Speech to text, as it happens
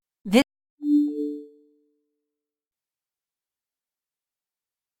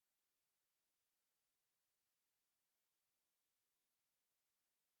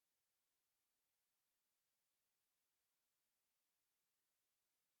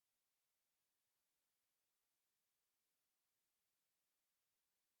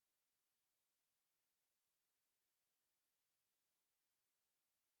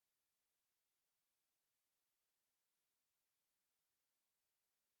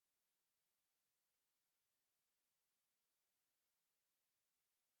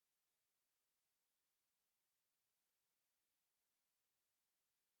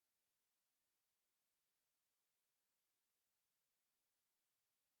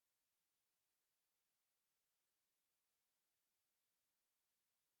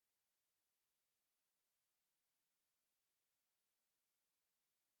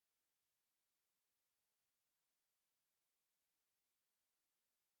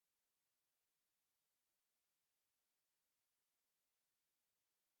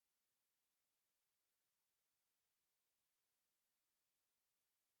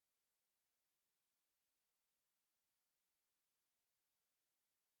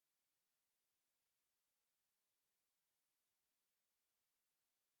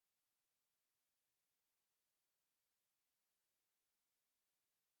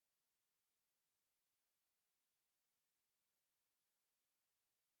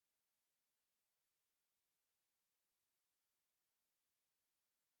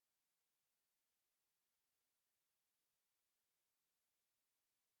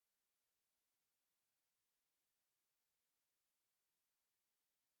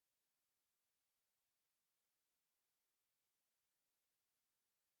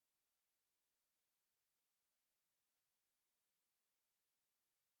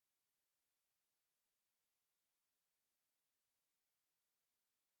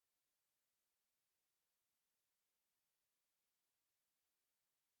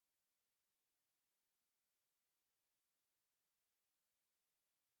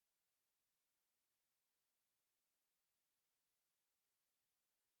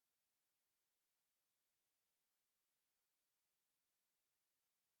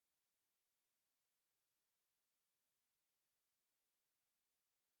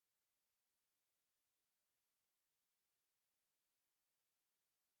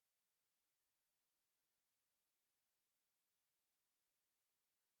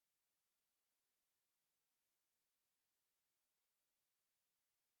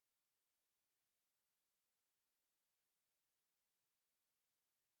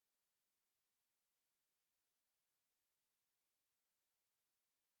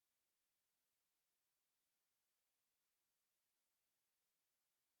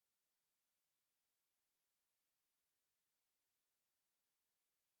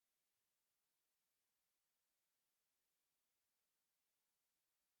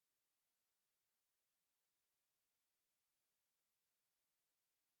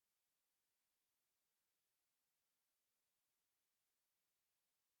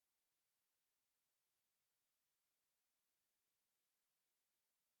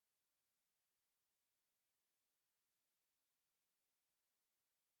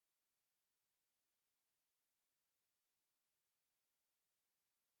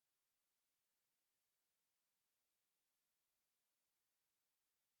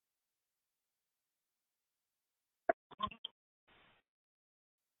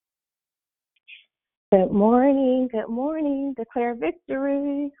Good morning. Declare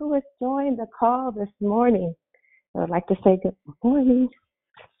victory. Who has joined the call this morning? I would like to say good morning.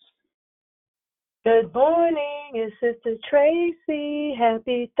 Good morning, it's Sister Tracy.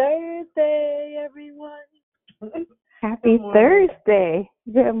 Happy Thursday, everyone. Happy Thursday.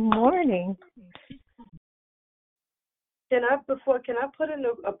 Good morning. Can I put in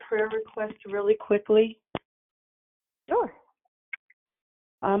a prayer request really quickly? Sure.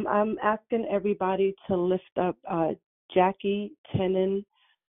 I'm asking everybody to lift up Jackie Tennan's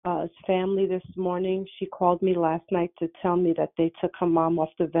family this morning. She called me last night to tell me that they took her mom off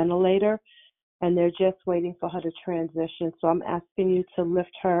the ventilator and they're just waiting for her to transition. So I'm asking you to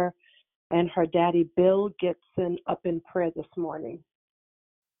lift her and her daddy, Bill Gibson, up in prayer this morning.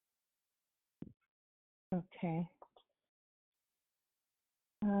 Okay.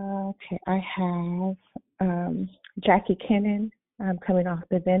 I have Jackie Kennan coming off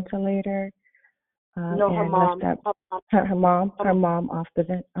the ventilator. No, her mom. Her mom off the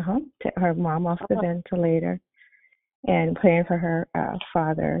ventilator, and praying for her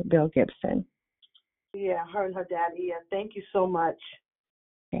father, Bill Gibson. Yeah, her and her daddy. Yeah, thank you so much.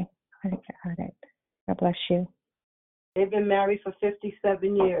 Okay, got it. God bless you. They've been married for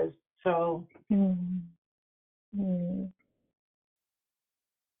 57 years, so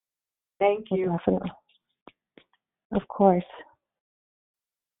thank you. Definitely. Of course.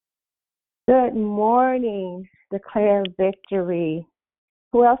 Good morning. Declare victory.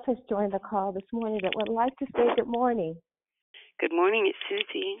 Who else has joined the call this morning that would like to say good morning? Good morning, it's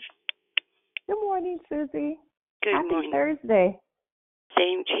Susie. Good morning, Susie. Good morning. Happy Thursday.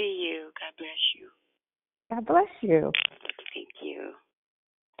 Same to you. God bless you. God bless you. Thank you.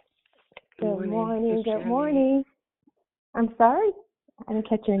 Good morning. Good morning. I'm sorry? I didn't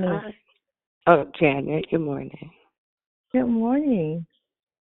catch your name. Hi. Oh, Janet. Good morning. Good morning.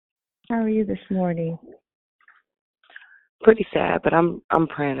 How are you this morning? Pretty sad, but I'm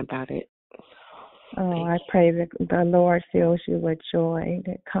praying about it. Oh, I pray that the Lord fills you with joy,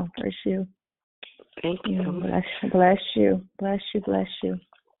 that comforts you. Thank you so much. Bless you. Bless you. Bless you.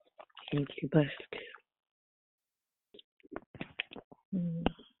 Thank you. Bless you.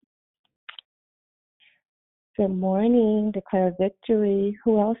 Good morning. Declare victory.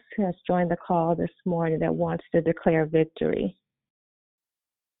 Who else has joined the call this morning that wants to declare victory?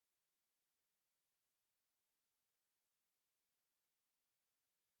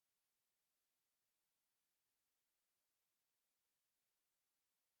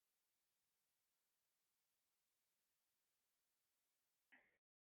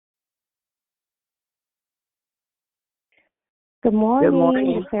 Good morning. Good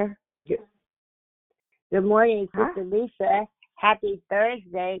morning. Sir. Good morning, Sister Lisa. Happy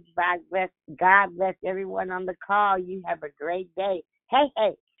Thursday. God bless everyone on the call. You have a great day.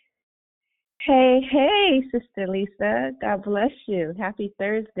 Hey. Hey, Sister Lisa. God bless you. Happy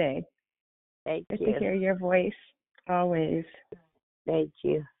Thursday. Thank you. Good to hear your voice always. Thank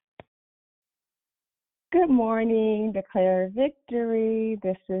you. Good morning. Declare victory.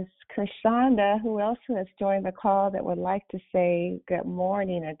 This is Krishanda. Who else has joined the call that would like to say good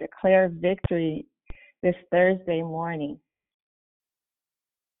morning and declare victory this Thursday morning?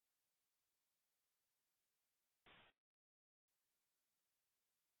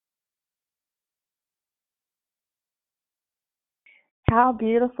 How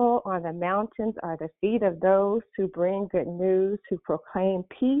beautiful on the mountains are the feet of those who bring good news, who proclaim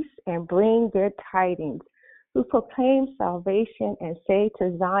peace and bring good tidings, who proclaim salvation and say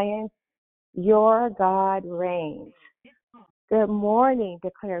to Zion, your God reigns. Good morning,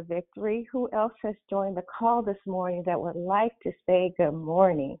 declare victory. Who else has joined the call this morning that would like to say good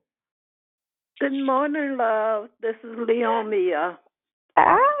morning? Good morning, love. This is Leomia.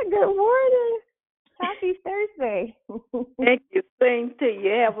 Good morning. Happy Thursday. Thank you. Same to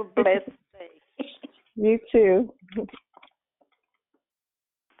you. Have a blessed day. You too.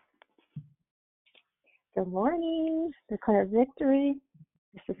 Good morning. Declare victory.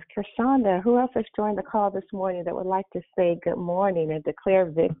 This is Krishanda. Who else has joined the call this morning that would like to say good morning and declare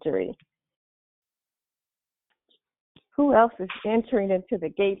victory? Who else is entering into the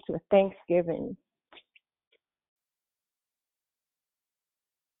gates with thanksgiving?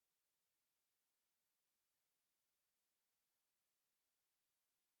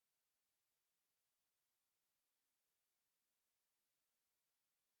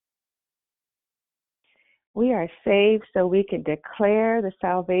 We are saved so we can declare the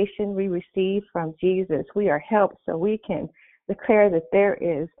salvation we receive from Jesus. We are helped so we can declare that there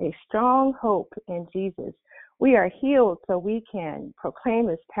is a strong hope in Jesus. We are healed so we can proclaim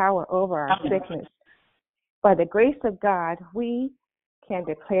his power over our sickness. By the grace of God, we can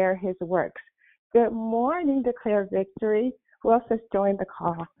declare his works. Good morning, Declare Victory. Who else has joined the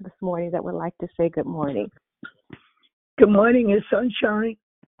call this morning that would like to say good morning? Good morning, it's Sunshine.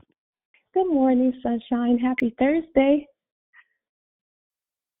 Good morning, Sunshine. Happy Thursday.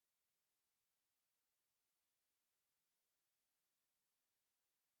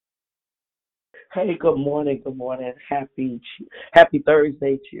 Hey, good morning. Good morning. Happy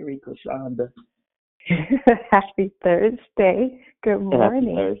Thursday, Cheery Kashonda. Happy Thursday. Good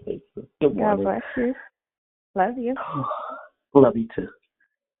morning. Happy Thursday. Good morning. God bless you. Love you. Love you too.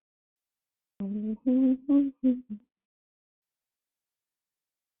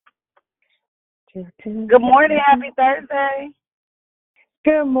 Good morning. Happy Thursday.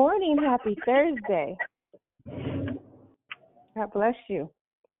 Good morning. Happy Thursday. God bless you.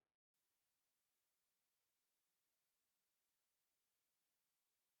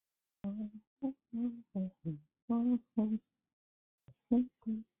 Is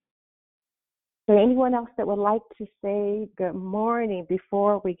there anyone else that would like to say good morning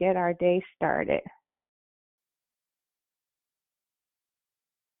before we get our day started?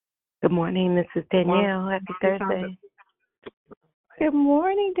 Good morning, Mrs. Danielle. Happy Thursday. Good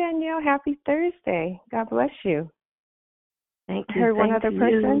morning, Danielle. Happy Thursday. God bless you. Thank I you. heard one other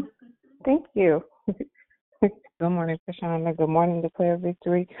person. Thank you. Good morning, Kashonda. Good morning, Declare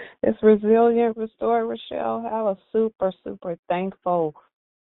Victory. It's Resilient Restore, Rochelle. Have a super, super thankful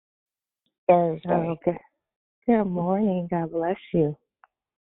Thursday. Okay. Good morning. God bless you.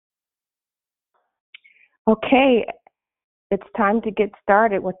 Okay, it's time to get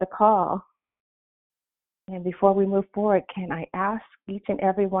started with the call. And before we move forward, can I ask each and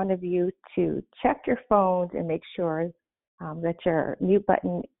every one of you to check your phones and make sure that your mute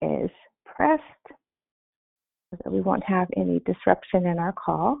button is pressed so that we won't have any disruption in our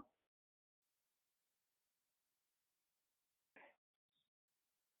call.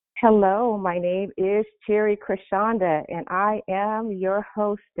 Hello, my name is Cherry Krishanda, and I am your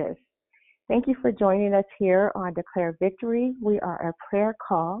hostess. Thank you for joining us here on Declare Victory. We are a prayer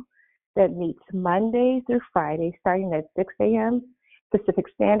call that meets Monday through Friday, starting at 6 a.m. Pacific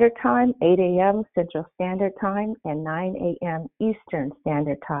Standard Time, 8 a.m. Central Standard Time, and 9 a.m. Eastern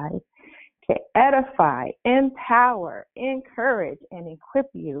Standard Time, to edify, empower, encourage, and equip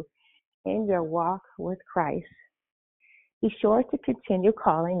you in your walk with Christ. Be sure to continue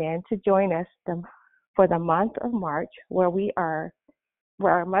calling in to join us for the month of March, where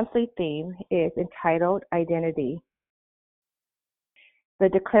our monthly theme is entitled Identity. The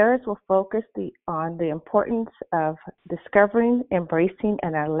declarers will focus on the importance of discovering, embracing,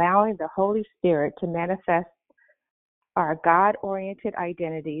 and allowing the Holy Spirit to manifest our God-oriented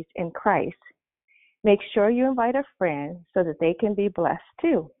identities in Christ. Make sure you invite a friend so that they can be blessed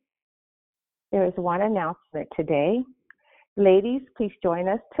too. There is one announcement today. Ladies, please join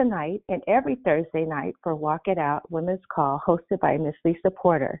us tonight and every Thursday night for Walk It Out Women's Call, hosted by Miss Lisa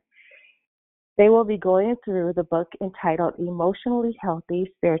Porter. They will be going through the book entitled Emotionally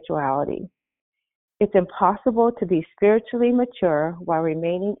Healthy Spirituality. It's Impossible to be Spiritually Mature While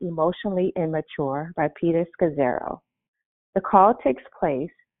Remaining Emotionally Immature by Peter Scazzaro. The call takes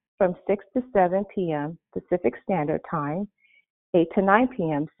place from 6 to 7 p.m. Pacific Standard Time, 8 to 9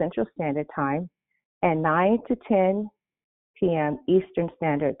 p.m. Central Standard Time, and 9 to 10 p.m. Eastern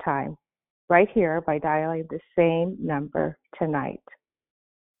Standard Time, right here by dialing the same number tonight.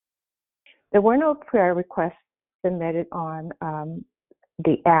 There were no prayer requests submitted on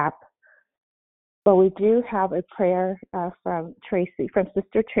the app, but we do have a prayer from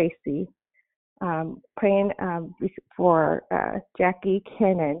Sister Tracy, praying for Jackie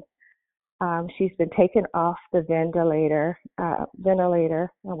Kennan. She's been taken off the ventilator, and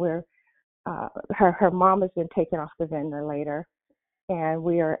her mom has been taken off the ventilator, and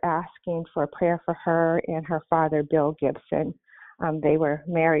we are asking for prayer for her and her father, Bill Gibson. They were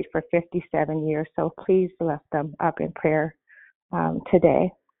married for 57 years, so please lift them up in prayer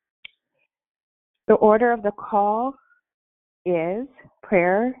today. The order of the call is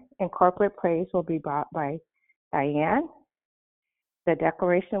prayer and corporate praise will be brought by Diane. The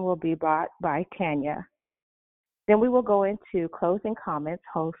declaration will be brought by Tania. Then we will go into closing comments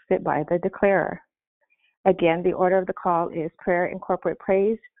hosted by the declarer. Again, the order of the call is prayer and corporate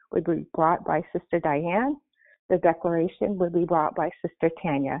praise will be brought by Sister Diane. The declaration will be brought by Sister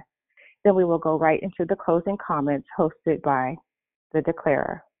Tania. Then we will go right into the closing comments hosted by the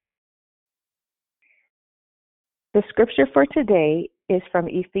declarer. The scripture for today is from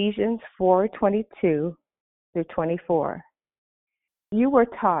Ephesians 4:22 through 24. You were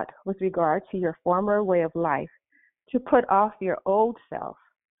taught with regard to your former way of life to put off your old self,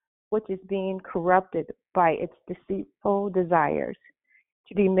 which is being corrupted by its deceitful desires,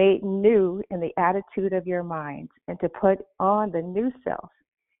 to be made new in the attitude of your minds, and to put on the new self,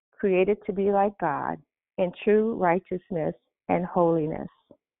 created to be like God in true righteousness and holiness.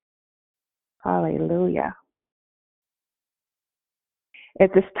 Hallelujah.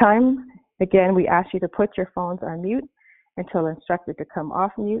 At this time, again, we ask you to put your phones on mute until instructed to come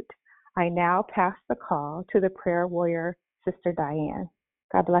off mute. I now pass the call to the prayer warrior, Sister Diane.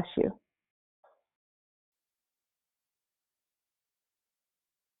 God bless you.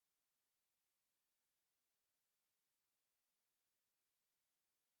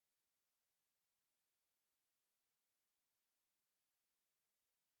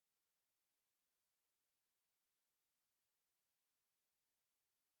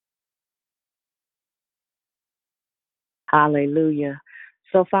 Hallelujah.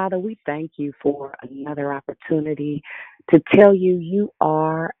 So, Father, we thank you for another opportunity to tell you you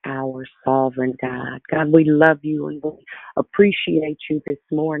are our sovereign God. God, we love you and we appreciate you this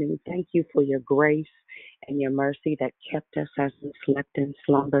morning. Thank you for your grace and your mercy that kept us as we slept and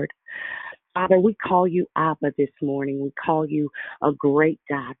slumbered. Father, we call you Abba this morning. We call you a great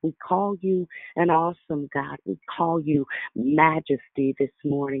God. We call you an awesome God. We call you majesty this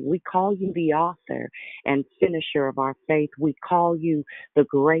morning. We call you the author and finisher of our faith. We call you the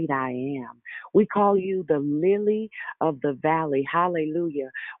great I am. We call you the lily of the valley. Hallelujah.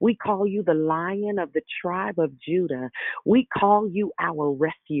 We call you the lion of the tribe of Judah. We call you our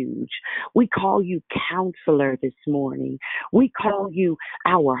refuge. We call you counselor this morning. We call you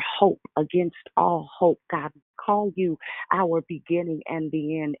our hope against all hope. God, call you our beginning and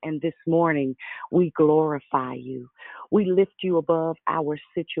the end. And this morning, we glorify you. We lift you above our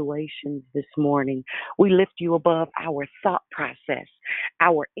situations this morning. We lift you above our thought process,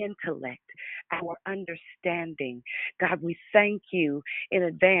 our intellect, our understanding. God, we thank you in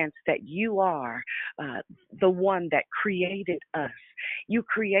advance that you are the one that created us. You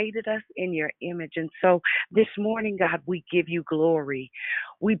created us in your image. And so this morning, God, we give you glory.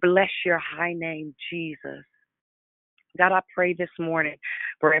 We bless your high name, Jesus. God, I pray this morning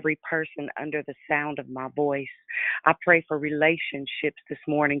for every person under the sound of my voice. I pray for relationships this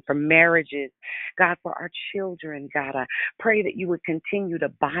morning, for marriages, God, for our children. God, I pray that you would continue to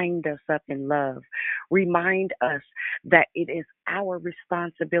bind us up in love. Remind us that it is our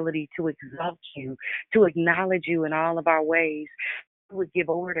responsibility to exalt you, to acknowledge you in all of our ways. Would give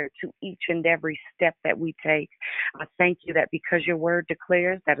order to each and every step that we take. I thank you that because your word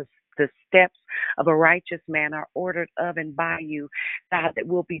declares that the steps of a righteous man are ordered of and by you, God, that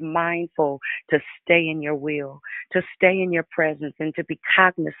we'll be mindful to stay in your will, to stay in your presence, and to be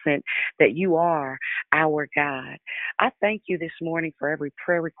cognizant that you are our God. I thank you this morning for every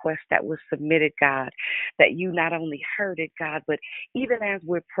prayer request that was submitted, God, that you not only heard it, God, but even as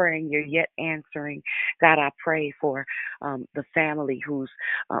we're praying, you're yet answering. God, I pray for the family whose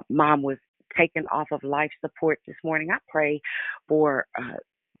mom was taken off of life support this morning. I pray for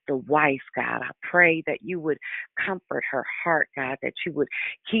the wife, God. I pray that you would comfort her heart, God, that you would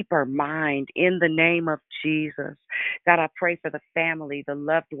keep her mind in the name of Jesus. God, I pray for the family, the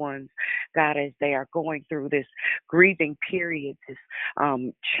loved ones, God, as they are going through this grieving period, this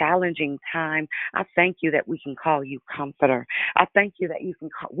challenging time. I thank you that we can call you comforter. I thank you that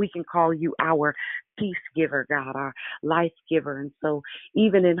we can call you our peace giver, God, our life giver. And so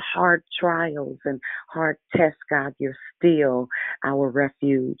even in hard trials and hard tests, God, you're still our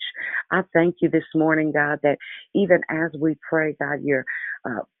refuge. I thank you this morning, God, that even as we pray, God, you're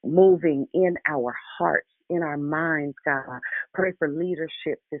moving in our hearts, in our minds, God. I pray for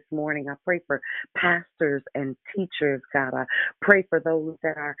leadership this morning. I pray for pastors and teachers, God. I pray for those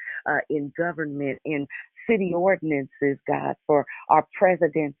that are in government, in city ordinances, God, for our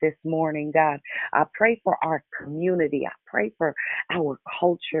president this morning, God. I pray for our community. I pray for our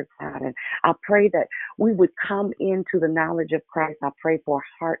culture, God. And I pray that we would come into the knowledge of Christ. I pray for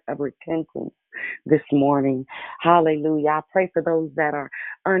a heart of repentance this morning. Hallelujah. I pray for those that are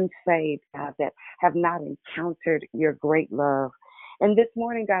unsaved, God, that have not encountered your great love. And this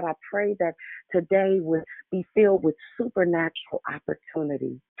morning, God, I pray that today would be filled with supernatural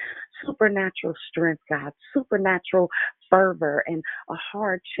opportunity, supernatural strength, God, supernatural fervor, and a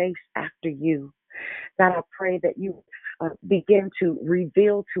hard chase after you. God, I pray that you begin to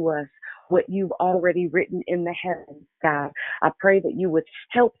reveal to us what you've already written in the heavens, God. I pray that you would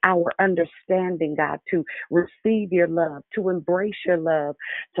help our understanding, God, to receive your love, to embrace your love,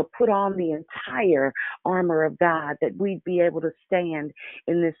 to put on the entire armor of God, that we'd be able to stand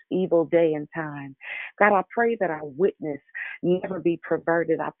in this evil day and time. God, I pray that our witness never be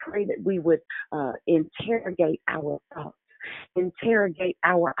perverted. I pray that we would interrogate our thoughts. interrogate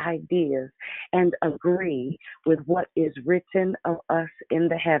our ideas, and agree with what is written of us in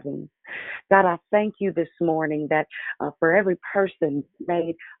the heavens. God, I thank you this morning that for every person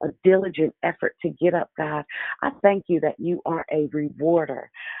made a diligent effort to get up, God, I thank you that you are a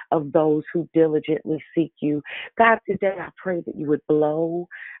rewarder of those who diligently seek you. God, today I pray that you would blow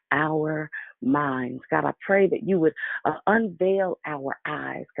our minds. God, I pray that you would unveil our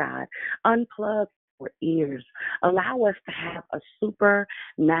eyes, God, unplug our ears, allow us to have a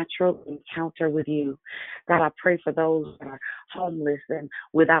supernatural encounter with you. God, I pray for those that are homeless and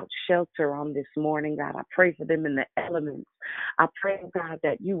without shelter on this morning. God, I pray for them in the elements. I pray, God,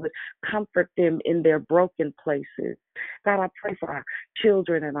 that you would comfort them in their broken places. God, I pray for our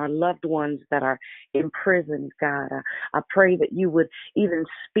children and our loved ones that are in prison, God. I pray that you would even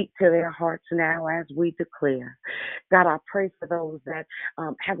speak to their hearts now as we declare. God, I pray for those that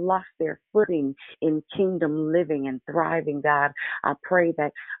have lost their footing in kingdom living and thriving, God. I pray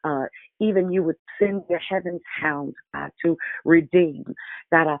that even you would send your heaven's hounds, God, to redeem.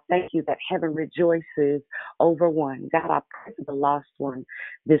 God, I thank you that heaven rejoices over one. God, I pray for the lost one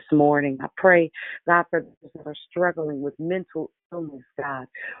this morning. I pray, God, for those that are struggling with mental illness, God.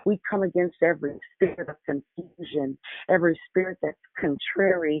 We come against every spirit of confusion, every spirit that's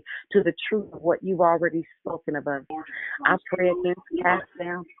contrary to the truth of what you've already spoken about. I pray against cast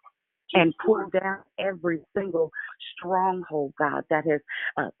down and pull down every single stronghold, God, that has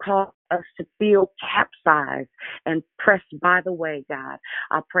caused us to feel capsized and pressed by the way, God.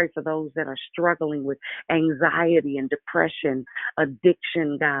 I pray for those that are struggling with anxiety and depression,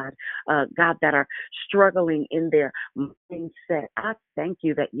 addiction, God, God, that are struggling in their mindset. I thank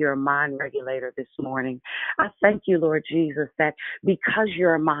you that you're a mind regulator this morning. I thank you, Lord Jesus, that because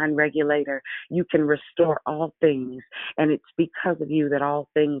you're a mind regulator, you can restore all things, and it's because of you that all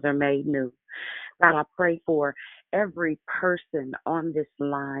things are made new. God, I pray for every person on this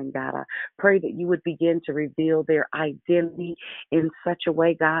line, God. I pray that you would begin to reveal their identity in such a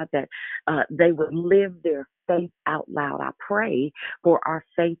way, God, that they would live their faith out loud. I pray for our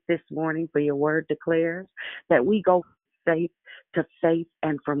faith this morning, for your word declares that we go from faith to faith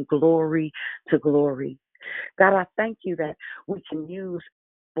and from glory to glory. God, I thank you that we can use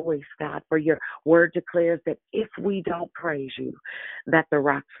voice, God, for your word declares that if we don't praise you, that the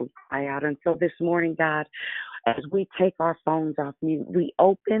rocks will cry out. And so this morning, God, as we take our phones off mute, we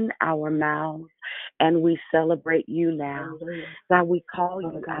open our mouths and we celebrate you now. God, we call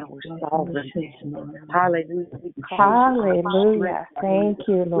you our sovereign. Hallelujah. Hallelujah. Thank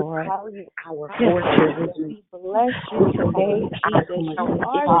you, Lord. We call you our fortress. We bless you today, Jesus. You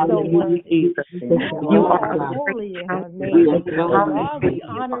are so worthy. You are holy and amazing. God, we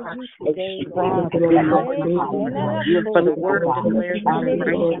honor you today, Lord. For the word declares I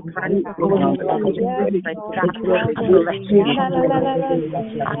bless you that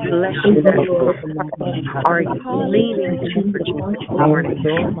are leaning towards you this morning.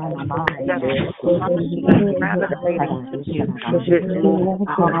 That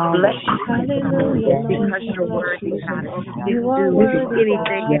bless you because you're worthy, God. You do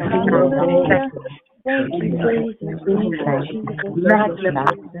anything that Thank you, Jesus. Thank you, Jesus.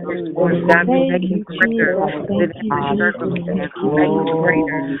 magnificent this morning. God, we make you greater than every circumstance. We make you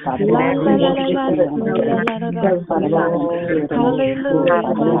greater than every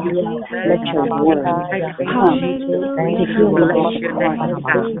let your word bless your name, God. We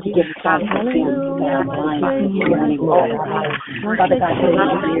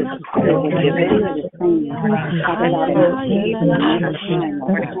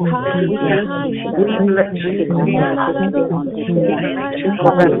bless you. We honor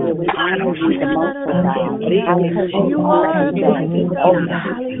you the most, God. You are amazing. You are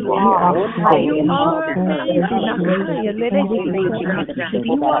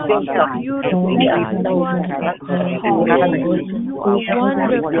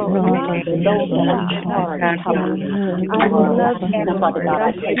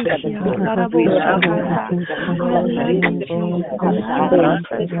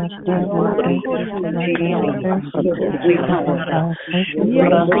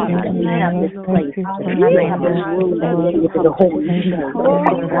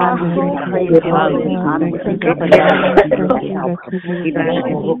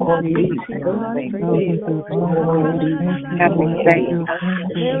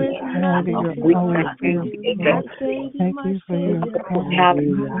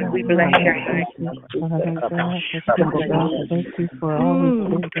we bless your name. Thank you for always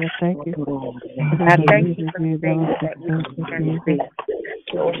being there. Thank you. I thank you for the things that we can see.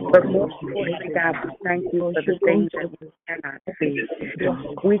 But more importantly, God, we thank you for the things that we cannot see.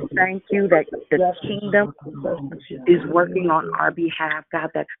 We thank you that the kingdom is working on our behalf, God,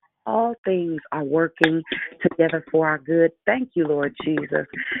 that all things are working together for our good. Thank you, Lord Jesus,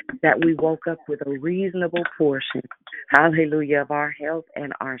 that we woke up with a reasonable portion, hallelujah, of our health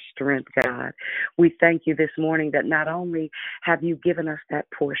and our strength, God. We thank you this morning that not only have you given us that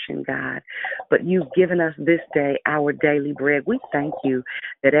portion, God, but you've given us this day our daily bread. We thank you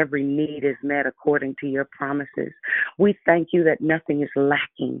that every need is met according to your promises. We thank you that nothing is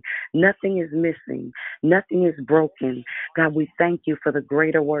lacking, nothing is missing, nothing is broken. God, we thank you for the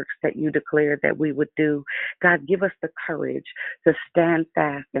greater works that you declared that we would do. God, give us the courage to stand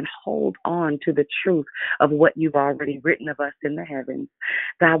fast and hold on to the truth of what you've already written of us in the heavens.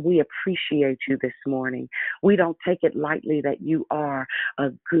 God, we appreciate you this morning. We don't take it lightly that you are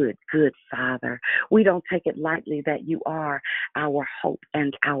a good, good Father. We don't take it lightly that you are our hope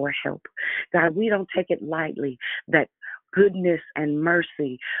and our help. God, we don't take it lightly that goodness and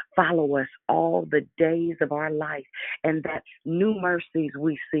mercy follow us all the days of our life, and that new mercies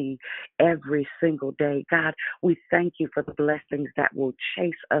we see every single day. God, we thank you for the blessings that will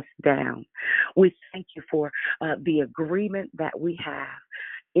chase us down. We thank you for the agreement that we have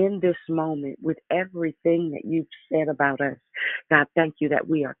in this moment with everything that you've said about us. God, thank you that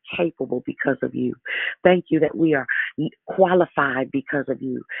we are capable because of you. Thank you that we are qualified because of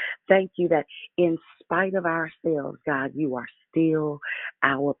you. Thank you that in spite of ourselves, God, you are still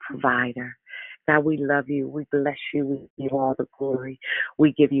our provider. God, we love you. We bless you. We give you all the glory.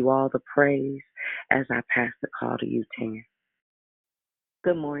 We give you all the praise as I pass the call to you, Tania.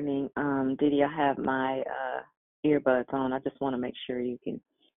 Good morning. Didi, I have my earbuds on. I just want to make sure you can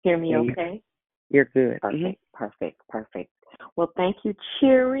hear me okay. You're good. Perfect. Well, thank you,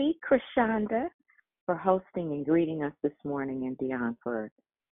 Cheery Krishanda, for hosting and greeting us this morning, and Dion for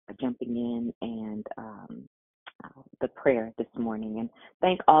jumping in and the prayer this morning. And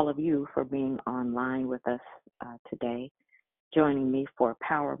thank all of you for being online with us today, joining me for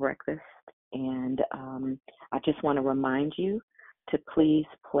Power Breakfast. And I just want to remind you to please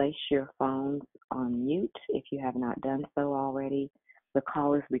place your phones on mute if you have not done so already. The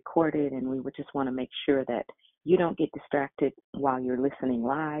call is recorded, and we would just want to make sure that you don't get distracted while you're listening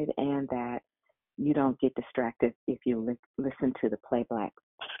live, and that you don't get distracted if you listen to the playback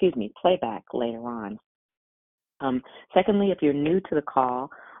later on. Secondly, if you're new to the call,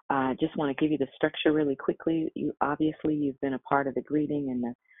 I just want to give you the structure really quickly. You've been a part of the greeting and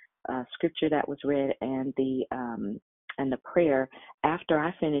the scripture that was read and the prayer. After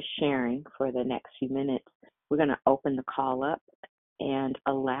I finish sharing for the next few minutes, we're going to open the call up and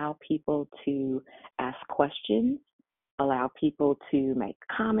allow people to ask questions, allow people to make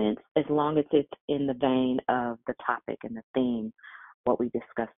comments, as long as it's in the vein of the topic and the theme, what we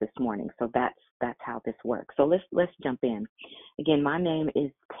discussed this morning. So that's how this works. So let's jump in. Again, my name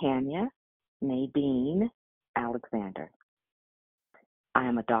is Tania Nadine Alexander. I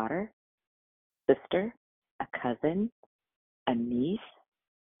am a daughter, sister, a cousin, a niece,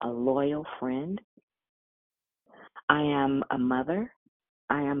 a loyal friend. I am a mother.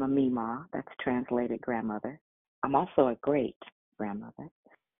 I am a Mima, that's translated grandmother. I'm also a great grandmother.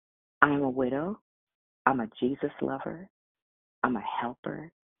 I am a widow. I'm a Jesus lover. I'm a helper.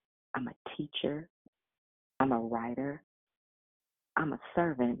 I'm a teacher. I'm a writer. I'm a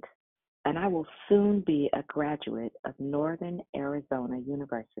servant. And I will soon be a graduate of Northern Arizona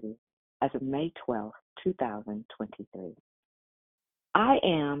University as of May 12th, 2023. I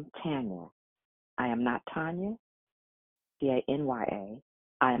am Tanya. I am not Tanya, Tanya.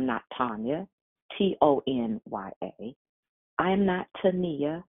 I am not Tanya, TonyA. I am not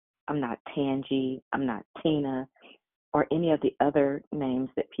Tania. I'm not Tangi. I'm not Tina, or any of the other names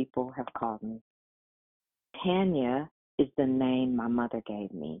that people have called me. Tanya is the name my mother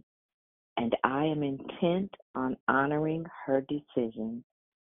gave me, and I am intent on honoring her decision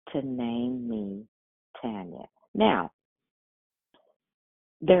to name me Tanya. Now,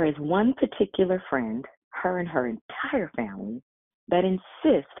 there is one particular friend, her and her entire family, that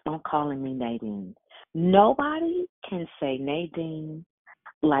insists on calling me Nadine. Nobody can say Nadine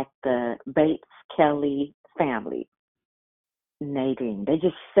like the Bates Kelly family. Nadine. They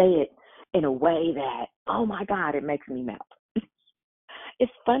just say it in a way that, oh my God, it makes me melt.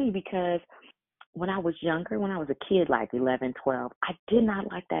 It's funny because when I was younger, when I was a kid, like 11, 12, I did not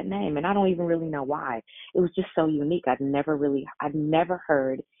like that name, and I don't even really know why. It was just so unique. I'd never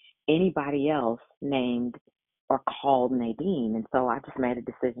heard anybody else named or called Nadine, and so I just made a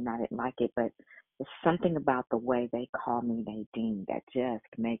decision I didn't like it, but there's something about the way they call me Nadine that just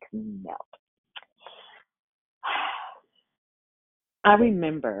makes me melt. I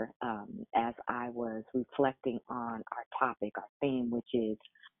remember as I was reflecting on our topic, our theme, which is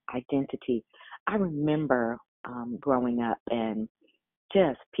identity, I remember growing up and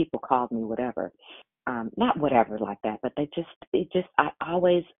just people called me whatever. Not whatever like that, but I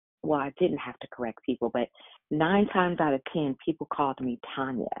always, well, I didn't have to correct people, but 9 times out of 10, people called me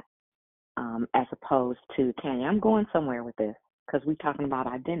Tanya, as opposed to Tanya. I'm going somewhere with this because we're talking about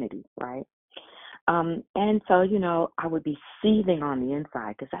identity, right? And so, I would be seething on the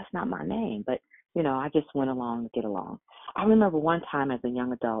inside because that's not my name, but, I just went along to get along. I remember one time as a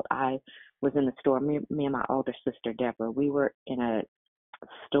young adult, I was in the store, me and my older sister, Deborah, we were in a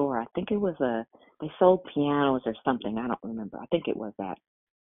store. I think it was they sold pianos or something. I don't remember. I think it was that.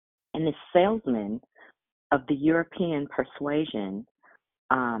 And the salesman of the European persuasion,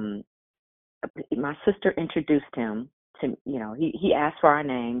 um, my sister introduced him to, he asked for our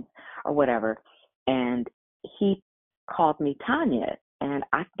names or whatever, and he called me Tanya. And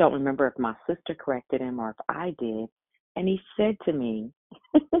I don't remember if my sister corrected him or if I did. And he said to me,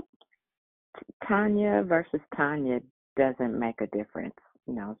 Tanya versus Tanya doesn't make a difference.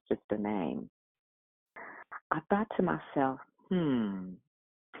 It's just a name. I thought to myself,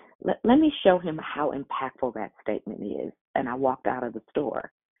 let me show him how impactful that statement is. And I walked out of the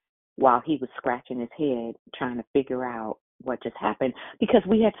store while he was scratching his head trying to figure out what just happened, because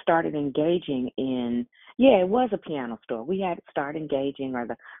we had started engaging in, it was a piano store. We had started engaging, or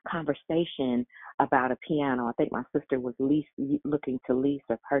the conversation about a piano. I think my sister was looking to lease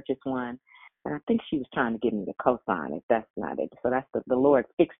or purchase one, and I think she was trying to get me to co-sign it. That's not it. So that's the Lord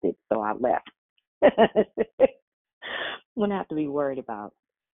fixed it, so I left. Wouldn't have to be worried about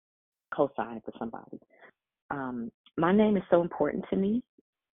co-signing for somebody. My name is so important to me,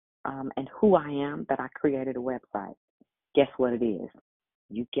 and who I am, that I created a website. Guess what it is?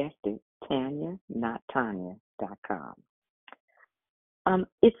 You guessed it, TaniaNotTanya.com.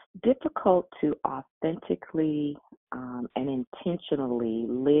 It's difficult to authentically and intentionally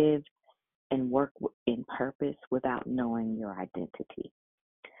live and work in purpose without knowing your identity.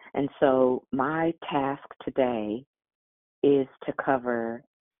 And so my task today is to cover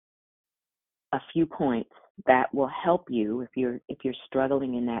a few points that will help you if you're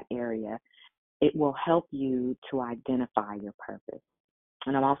struggling in that area. It will help you to identify your purpose.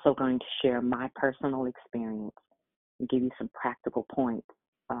 And I'm also going to share my personal experience and give you some practical points,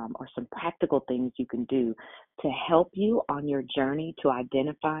 or some practical things you can do to help you on your journey to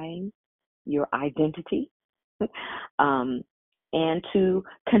identifying your identity, and to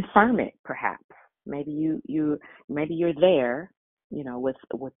confirm it. Perhaps maybe you're there,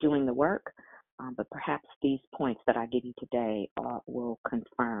 with doing the work, but perhaps these points that I give you today will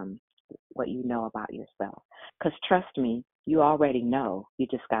confirm what you know about yourself. Because trust me, you already know. You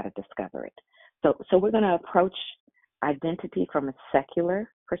just got to discover it. So we're going to approach identity from a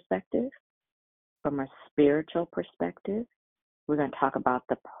secular perspective, from a spiritual perspective. We're going to talk about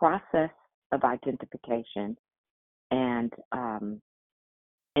the process of identification, and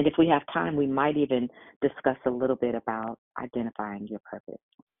if we have time, we might even discuss a little bit about identifying your purpose.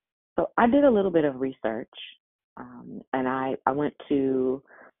 So I did a little bit of research, and I went to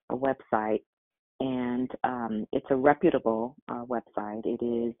a website, and it's a reputable website. It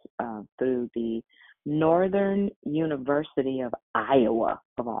is through the Northern University of Iowa,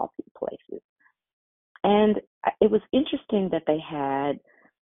 of all places. And it was interesting that they had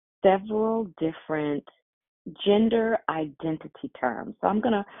several different gender identity terms. So I'm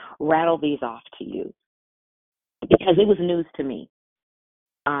going to rattle these off to you because it was news to me.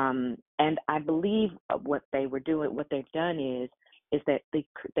 And I believe what they've done is that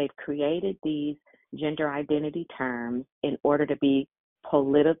they've created these gender identity terms in order to be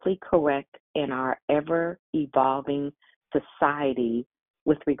politically correct in our ever evolving society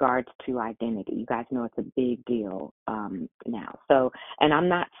with regards to identity. You guys know it's a big deal now. So, and I'm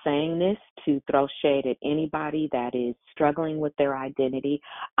not saying this to throw shade at anybody that is struggling with their identity.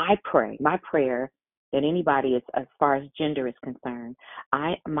 I pray, my prayer, that anybody, as far as gender is concerned,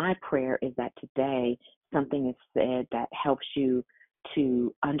 my prayer is that today something is said that helps you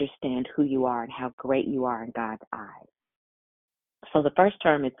to understand who you are and how great you are in God's eyes. So the first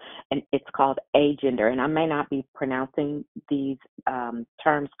term is, and it's called agender, and I may not be pronouncing these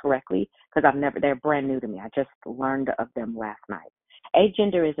terms correctly because they're brand new to me. I just learned of them last night.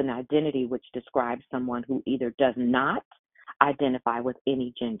 Agender is an identity which describes someone who either does not identify with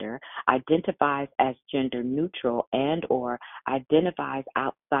any gender, identifies as gender neutral, and or identifies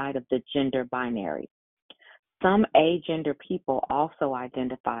outside of the gender binary. Some agender people also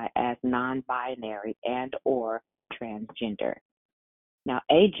identify as non-binary and or transgender. Now,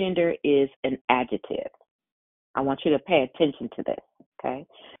 agender is an adjective. I want you to pay attention to this. Okay?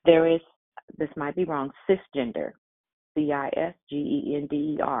 There is, this might be wrong, cisgender, CISGENDER,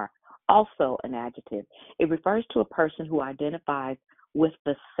 also an adjective. It refers to a person who identifies with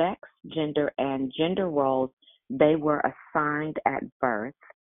the sex, gender, and gender roles they were assigned at birth,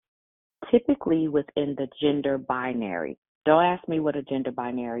 typically within the gender binary. Don't ask me what a gender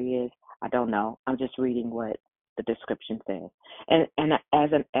binary is. I don't know. I'm just reading what the description says. And as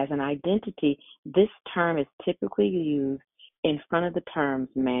an identity, this term is typically used in front of the terms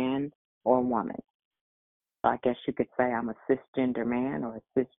man or woman. So I guess you could say I'm a cisgender man or a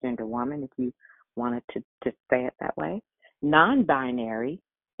cisgender woman if you wanted to say it that way. Non-binary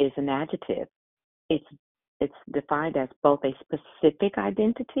is an adjective. It's defined as both a specific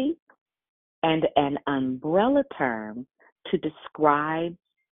identity and an umbrella term to describe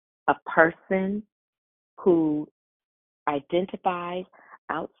a person who identifies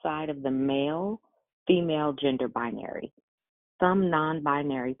outside of the male-female gender binary. Some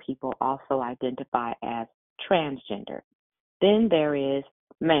non-binary people also identify as transgender. Then there is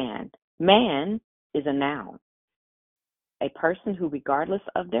man. Man is a noun, a person who, regardless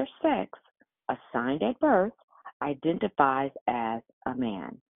of their sex, assigned at birth, identifies as a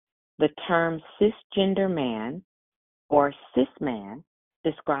man. The term cisgender man or cis man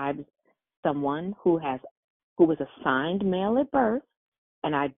describes someone who was assigned male at birth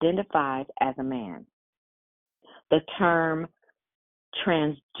and identifies as a man. The term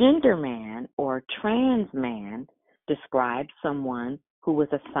transgender man or trans man describes someone who was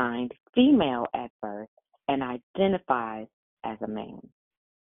assigned female at birth and identifies as a man.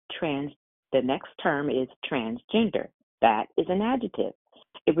 The next term is transgender. That is an adjective.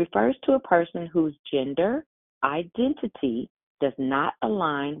 It refers to a person whose gender identity does not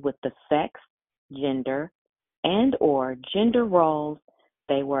align with the sex, gender, and or gender roles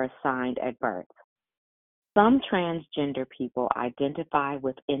they were assigned at birth. Some transgender people identify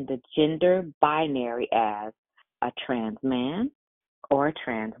within the gender binary as a trans man or a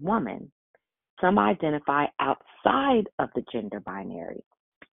trans woman. Some identify outside of the gender binary.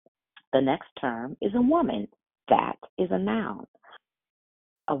 The next term is a woman. That is a noun.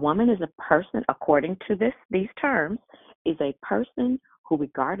 A woman is a person, according to these terms, is a person who,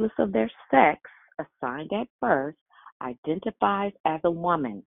 regardless of their sex assigned at birth, identifies as a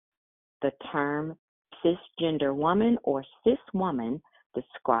woman. The term cisgender woman or cis woman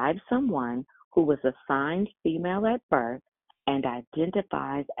describes someone who was assigned female at birth and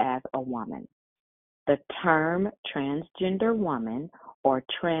identifies as a woman. The term transgender woman or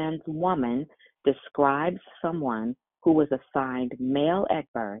trans woman describes someone who was assigned male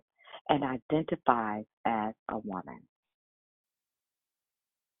at birth and identifies as a woman.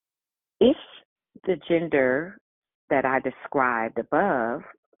 If the gender that I described above,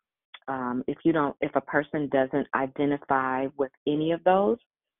 if a person doesn't identify with any of those,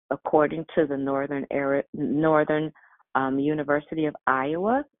 according to the Northern University of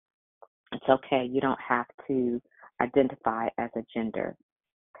Iowa, it's okay. You don't have to identify as a gender.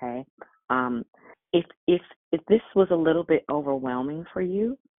 Okay. If this was a little bit overwhelming for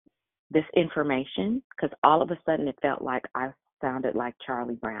you, this information, because all of a sudden it felt like I sounded like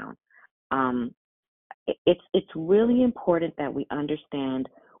Charlie Brown. It's really important that we understand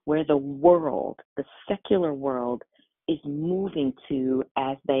where the world, the secular world, is moving to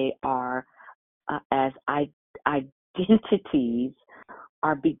as they are, as identities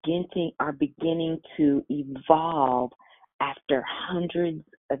are beginning to evolve after hundreds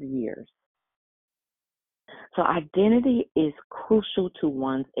of years. So identity is crucial to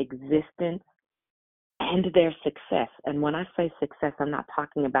one's existence and their success. And when I say success, I'm not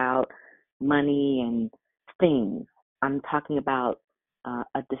talking about money and things. I'm talking about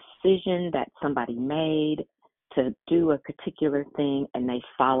a decision that somebody made to do a particular thing and they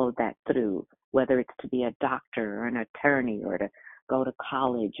followed that through, whether it's to be a doctor or an attorney or to go to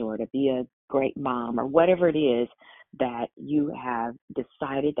college or to be a great mom or whatever it is that you have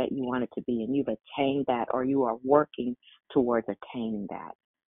decided that you wanted to be and you've attained that or you are working towards attaining that.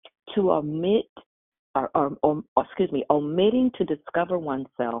 To omitting to discover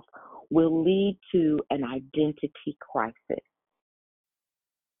oneself will lead to an identity crisis.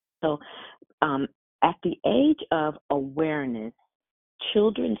 So at the age of awareness,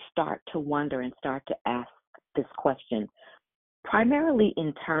 children start to wonder and start to ask this question, primarily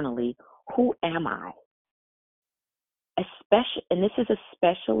internally, who am I? And this is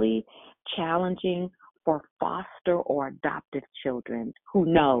especially challenging for foster or adoptive children who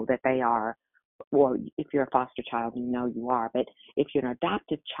know that they are, or if you're a foster child, you know you are, but if you're an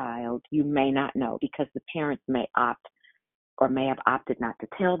adoptive child, you may not know because the parents may opt or may have opted not to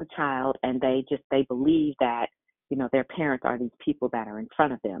tell the child, and they believe that their parents are these people that are in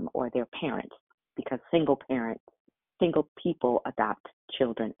front of them, or their parents, because single people adopt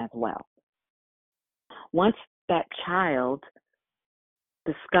children as well. Once that child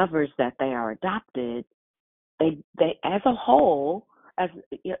discovers that they are adopted, they as a whole, as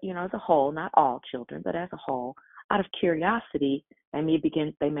a whole, not all children, but as a whole, out of curiosity, they may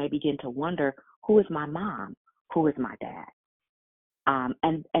begin to wonder, who is my mom? Who is my dad?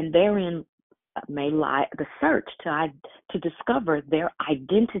 And therein may lie the search to discover their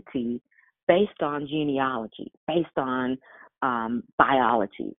identity based on genealogy, based on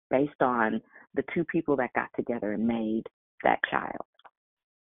biology, based on the two people that got together and made that child.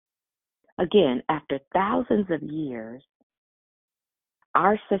 Again, after thousands of years,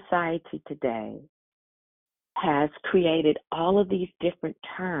 our society today has created all of these different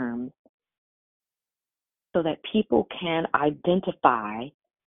terms so that people can identify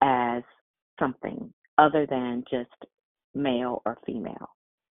as something other than just male or female.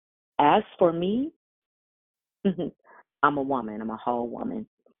 As for me, I'm a woman. I'm a whole woman.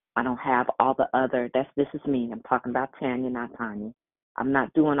 I don't have all the other. This is me. I'm talking about Tanya, not Tanya. I'm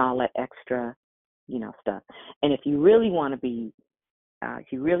not doing all that extra, stuff. And if you really want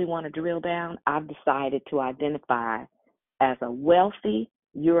to drill down, I've decided to identify as a wealthy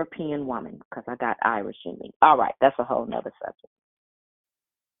European woman because I got Irish in me. All right, that's a whole nother subject.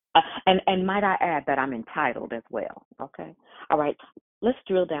 And might I add that I'm entitled as well. Okay. All right. Let's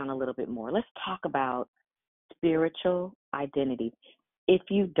drill down a little bit more. Let's talk about spiritual identity. If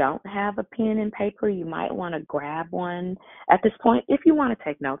you don't have a pen and paper, you might want to grab one at this point. If you want to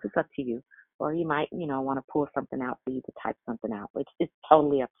take notes, it's up to you. Or you might, want to pull something out for you to type something out. It's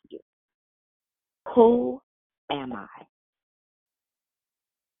totally up to you. Who am I?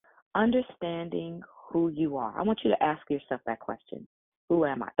 Understanding who you are. I want you to ask yourself that question. Who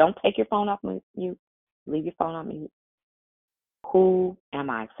am I? Don't take your phone off mute. Leave your phone on mute. Who am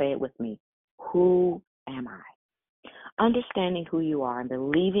I? Say it with me. Who am I? Understanding who you are and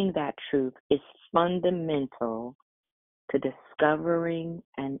believing that truth is fundamental to discovering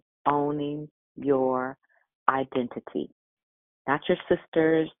and owning your identity. Not your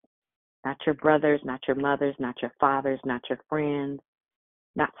sisters, not your brothers, not your mothers, not your fathers, not your friends,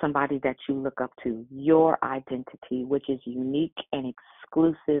 not somebody that you look up to. Your identity, which is unique and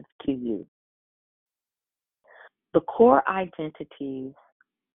exclusive to you. The core identities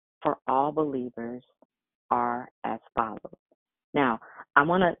for all believers are as follows. Now, I'm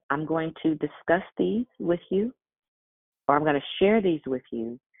going to discuss these with you, or I'm going to share these with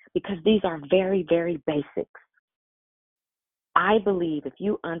you because these are very, very basics. I believe if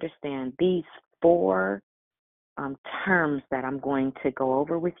you understand these four terms that I'm going to go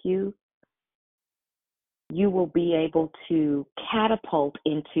over with you, you will be able to catapult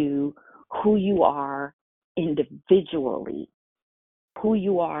into who you are individually, who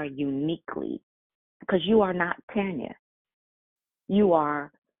you are uniquely, because you are not Tanya. You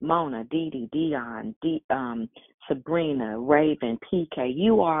are Mona, Dee Dee, Dion, Sabrina, Raven, PK.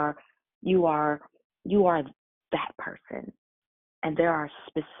 You are that person. And there are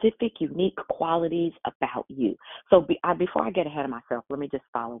specific, unique qualities about you. So before I get ahead of myself, let me just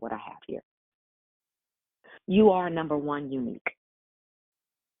follow what I have here. You are, number one, unique.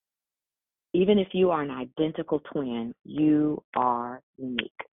 Even if you are an identical twin, you are unique.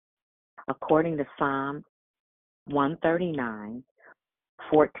 According to Psalm 139,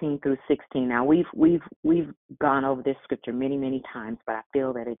 14 through 16. Now we've gone over this scripture many, many times, but I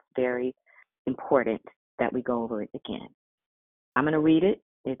feel that it's very important that we go over it again. I'm going to read it.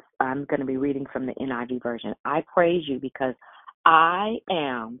 I'm going to be reading from the NIV version. I praise you because I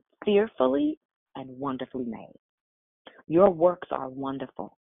am fearfully and wonderfully made. Your works are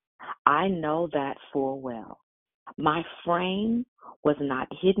wonderful. I know that full well. My frame was not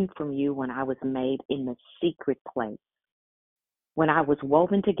hidden from you when I was made in the secret place, when I was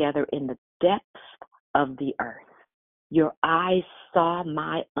woven together in the depths of the earth. Your eyes saw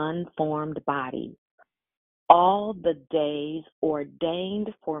my unformed body. All the days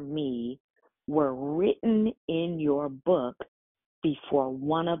ordained for me were written in your book before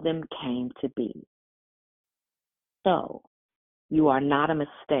one of them came to be. So, you are not a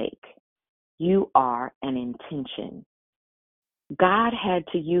mistake. You are an intention. God had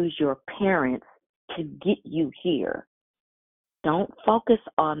to use your parents to get you here. Don't focus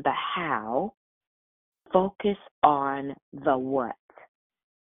on the how. Focus on the what.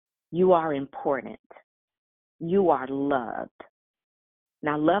 You are important. You are loved.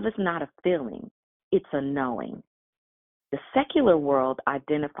 Now, love is not a feeling. It's a knowing. The secular world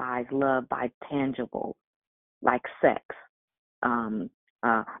identifies love by tangibles like sex,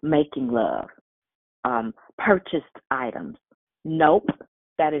 making love. purchased items. Nope,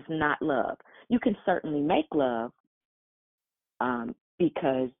 that is not love. You can certainly make love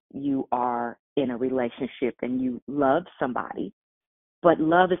because you are in a relationship and you love somebody, but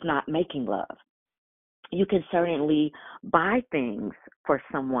love is not making love. You can certainly buy things for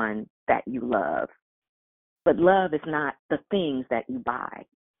someone that you love, but love is not the things that you buy.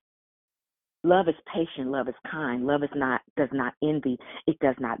 Love is patient, love is kind, love does not envy, it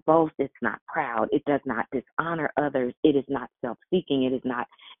does not boast, it's not proud, it does not dishonor others, it is not self-seeking, it is not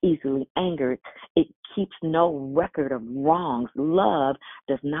easily angered, it keeps no record of wrongs. Love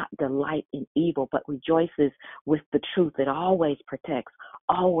does not delight in evil, but rejoices with the truth. It always protects,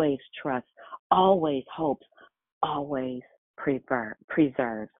 always trusts, always hopes, always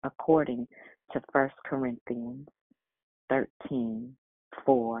preserves, according to 1 Corinthians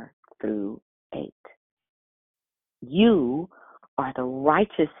 13:4-8. You are the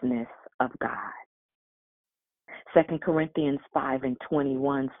righteousness of God. 2 Corinthians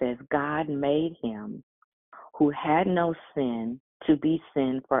 5:21 says, God made him who had no sin to be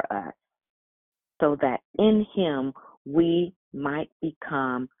sin for us, so that in him we might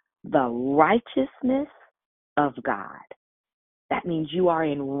become the righteousness of God. That means you are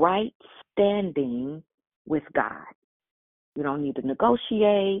in right standing with God. You don't need to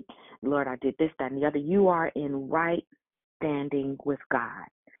negotiate. Lord, I did this, that, and the other. You are in right standing with God.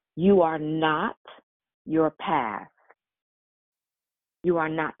 You are not your past. You are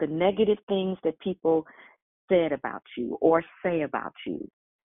not the negative things that people said about you or say about you,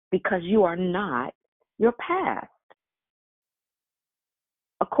 because you are not your past.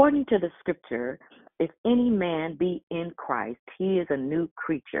 According to the scripture, if any man be in Christ, he is a new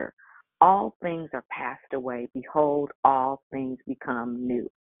creature. All things are passed away. Behold, all things become new.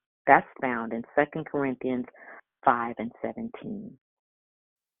 That's found in 2 Corinthians 5:17.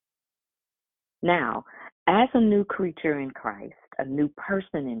 Now, as a new creature in Christ, a new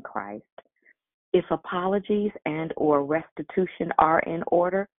person in Christ, if apologies and or restitution are in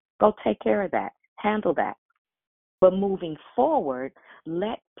order, go take care of that. Handle that. But moving forward,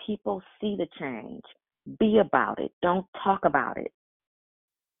 let people see the change. Be about it. Don't talk about it.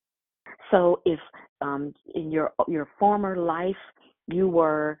 So if in your former life you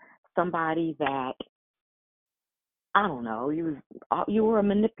were somebody that, I don't know, you were a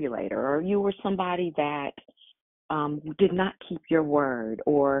manipulator, or you were somebody that did not keep your word,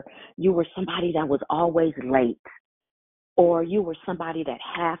 or you were somebody that was always late, or you were somebody that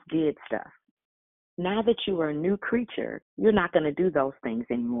half did stuff. Now that you are a new creature, you're not going to do those things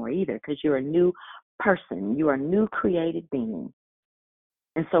anymore either, because you're a new person. You are a new created being.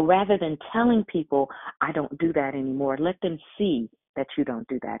 And so rather than telling people, I don't do that anymore, let them see that you don't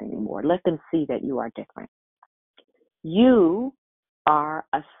do that anymore. Let them see that you are different. You are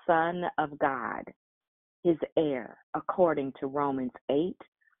a son of God, his heir, according to Romans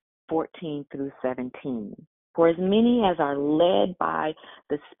 8:14-17. For as many as are led by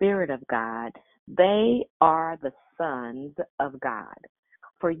the Spirit of God, they are the sons of God.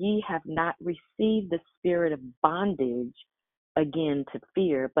 For ye have not received the spirit of bondage again to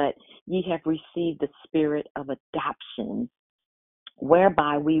fear, but ye have received the spirit of adoption,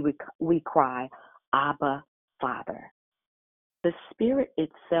 whereby we cry, Abba, Father. The Spirit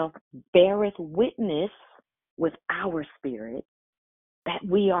itself beareth witness with our spirit that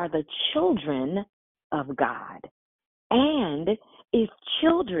we are the children of God. And if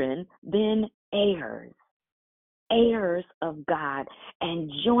children, then heirs, heirs of God,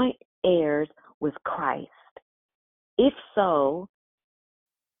 and joint heirs with Christ. If so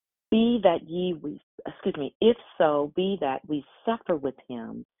be that we suffer with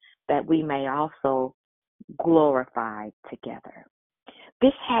him, that we may also glorify together.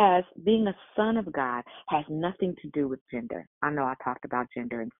 Being a son of God has nothing to do with gender. I know I talked about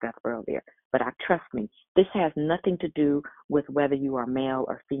gender and stuff earlier, but trust me, this has nothing to do with whether you are male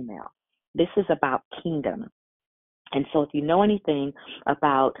or female. This is about kingdom. And so if you know anything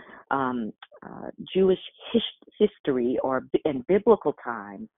about Jewish history in biblical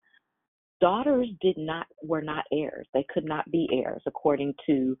times, daughters were not heirs. They could not be heirs according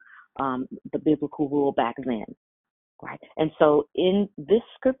to the biblical rule back then. Right. And so in this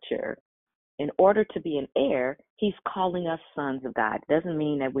scripture, in order to be an heir, he's calling us sons of God. It doesn't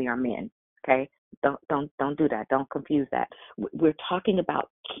mean that we are men. Okay. Don't do that. Don't confuse that. We're talking about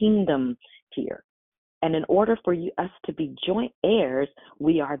kingdom here. And in order for us to be joint heirs,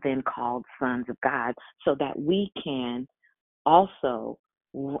 we are then called sons of God, so that we can also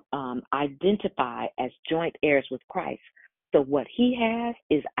identify as joint heirs with Christ. So what he has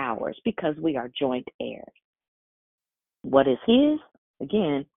is ours, because we are joint heirs. What is his,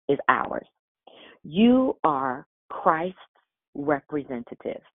 again, is ours. You are Christ's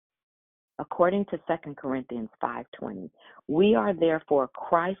representative. According to 2 Corinthians 5:20, we are therefore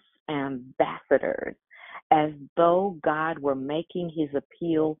Christ's ambassadors, as though God were making his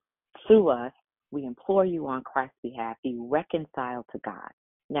appeal through us. We implore you on Christ's behalf, be reconciled to God.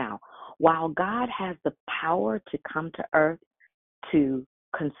 Now, while God has the power to come to earth to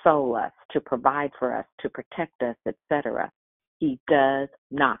console us, to provide for us, to protect us, etc., he does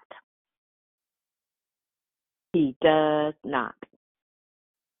not. He does not.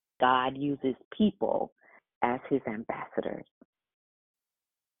 God uses people as his ambassadors.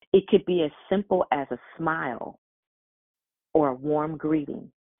 It could be as simple as a smile or a warm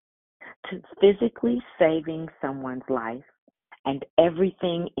greeting, to physically saving someone's life and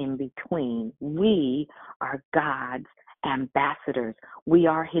everything in between. We are God's ambassadors. We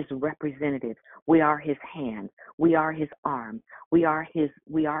are his representatives. We are his hands. We are his arms. We are his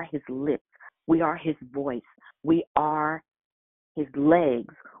lips. We are his voice. We are his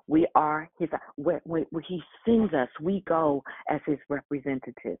legs. We are his, where he sends us, we go as his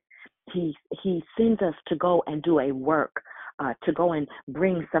representatives. He sends us to go and do a work, to go and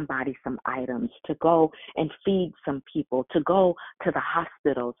bring somebody some items, to go and feed some people, to go to the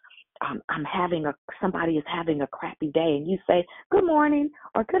hospitals. Somebody is having a crappy day, and you say, good morning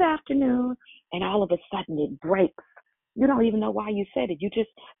or good afternoon, and all of a sudden it breaks. You don't even know why you said it. You just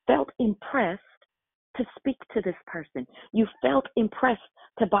felt impressed to speak to this person. You felt impressed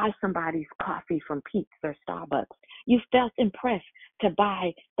to buy somebody's coffee from Pete's or Starbucks. You felt impressed to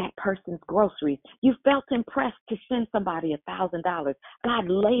buy that person's groceries. You felt impressed to send somebody $1,000. God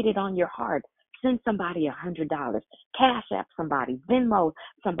laid it on your heart. Send somebody $100. Cash App somebody. Venmo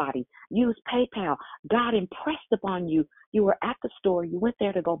somebody. Use PayPal. God impressed upon you. You were at the store. You went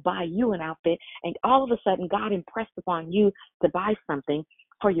there to go buy you an outfit. And all of a sudden, God impressed upon you to buy something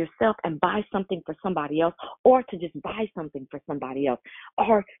for yourself and buy something for somebody else, or to just buy something for somebody else.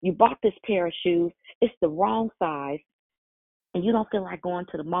 Or you bought this pair of shoes. It's the wrong size, and you don't feel like going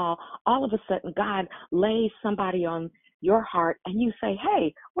to the mall. All of a sudden, God lays somebody on your heart, and you say,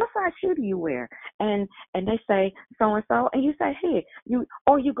 hey, what size shoe do you wear? And they say, so-and-so, and you say, hey, you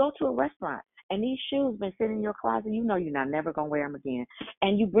go to a restaurant, and these shoes been sitting in your closet. You know you're not never going to wear them again.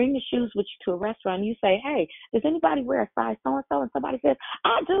 And you bring the shoes with you to a restaurant, and you say, hey, does anybody wear a size so-and-so? And somebody says,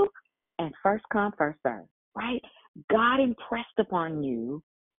 I do. And first come, first serve, right? God impressed upon you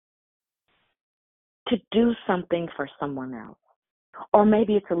to do something for someone else. Or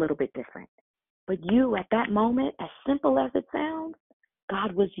maybe it's a little bit different. But you, at that moment, as simple as it sounds,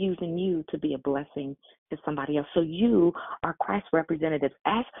 God was using you to be a blessing to somebody else. So you are Christ's representatives.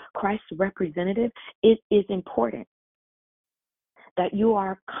 As Christ's representative, it is important that you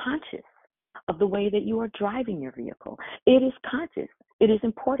are conscious of the way that you are driving your vehicle. It is conscious. It is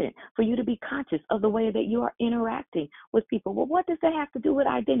important for you to be conscious of the way that you are interacting with people. Well, what does that have to do with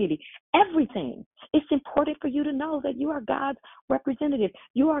identity? Everything. It's important for you to know that you are God's representative.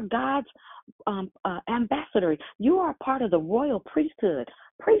 You are God's ambassador. You are part of the royal priesthood.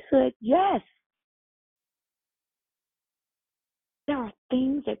 Priesthood, yes. There are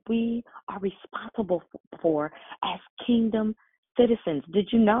things that we are responsible for as kingdom citizens. Did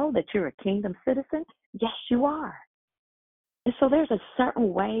you know that you're a kingdom citizen? Yes, you are. And so there's a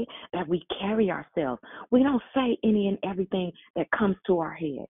certain way that we carry ourselves. We don't say any and everything that comes to our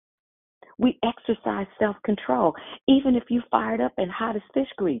head. We exercise self-control. Even if you fired up and hot as fish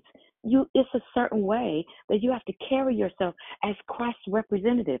grease, it's a certain way that you have to carry yourself as Christ's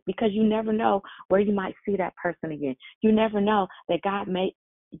representative, because you never know where you might see that person again. You never know that God may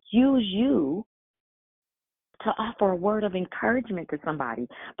use you to offer a word of encouragement to somebody.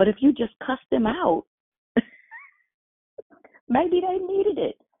 But if you just cuss them out, maybe they needed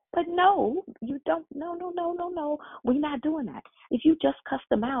it. But no, you don't. No. We're not doing that. If you just cuss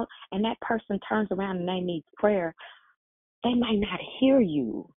them out and that person turns around and they need prayer, they might not hear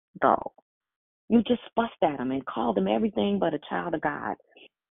you, though. You just fussed at them and called them everything but a child of God.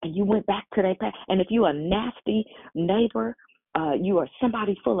 And you went back to their past. And if you're a nasty neighbor, you are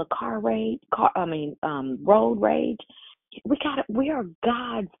somebody full of road rage, we are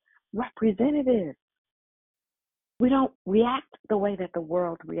God's representatives. We don't react the way that the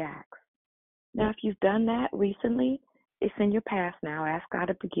world reacts. Now, if you've done that recently, it's in your past now. Ask God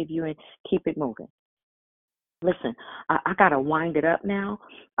to forgive you and keep it moving. Listen, I got to wind it up now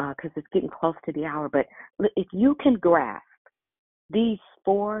because it's getting close to the hour. But if you can grasp these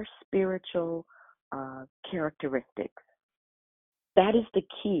 4 spiritual characteristics, that is the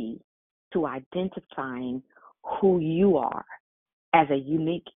key to identifying who you are as a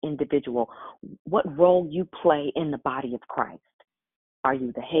unique individual, what role you play in the body of Christ. Are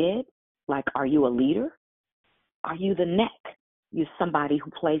you the head? Like, are you a leader? Are you the neck? You somebody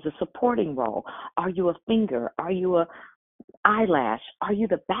who plays a supporting role? Are you a finger? Are you a eyelash? Are you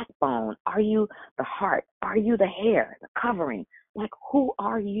the backbone? Are you the heart? Are you the hair, the covering? Like, who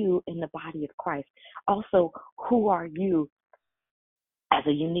are you in the body of Christ? Also, who are you as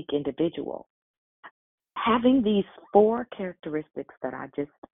a unique individual? Having these four characteristics that I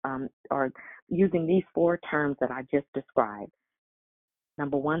just, or using these four terms that I just described.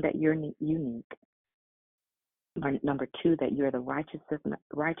 Number one, that you're unique. Number two, that you're the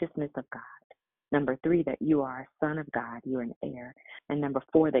righteousness of God. Number three, that you are a son of God, you're an heir. And number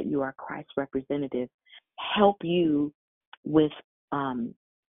four, that you are Christ's representative. Help you with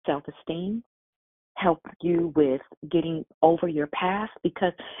self-esteem, help you with getting over your past,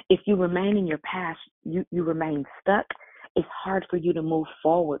 because if you remain in your past, you remain stuck. It's hard for you to move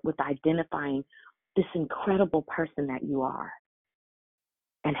forward with identifying this incredible person that you are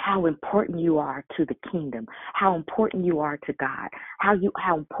and how important you are to the kingdom, how important you are to God,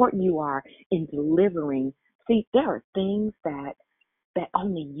 how important you are in delivering. See, there are things that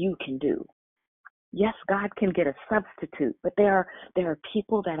only you can do. Yes, God can get a substitute, but there are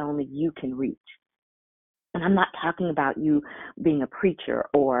people that only you can reach. And I'm not talking about you being a preacher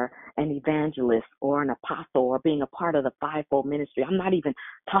or an evangelist or an apostle or being a part of the fivefold ministry. I'm not even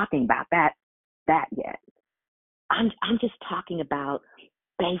talking about that yet. I'm just talking about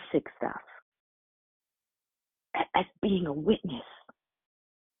basic stuff as being a witness.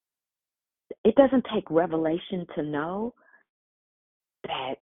 It doesn't take revelation to know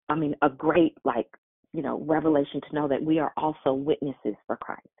that, a great, revelation to know that we are also witnesses for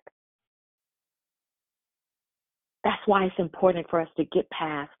Christ. That's why it's important for us to get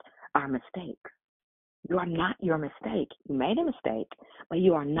past our mistakes. You are not your mistake. You made a mistake, but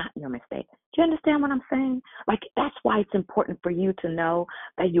you are not your mistake. Do you understand what I'm saying? That's why it's important for you to know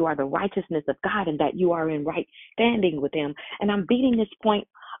that you are the righteousness of God and that you are in right standing with Him. And I'm beating this point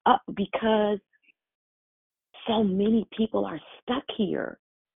up because so many people are stuck here.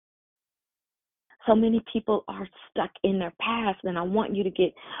 So many people are stuck in their past, and I want you to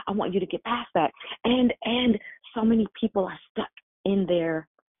get past that. And so many people are stuck in their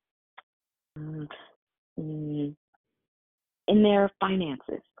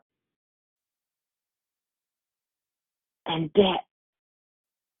finances and debt.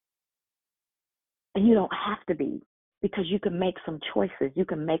 And you don't have to be, because you can make some choices. You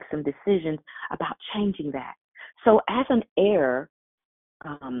can make some decisions about changing that. So as an heir,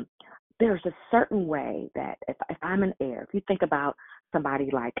 there's a certain way that if I'm an heir, if you think about somebody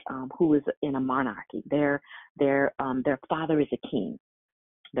like who is in a monarchy, their father is a king,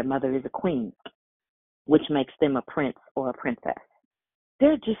 their mother is a queen, which makes them a prince or a princess.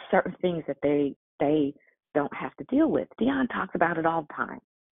 There are just certain things that they don't have to deal with. Dion talks about it all the time.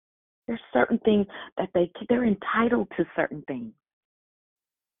 There's certain things that they're entitled to certain things.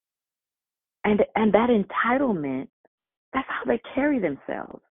 And that entitlement, that's how they carry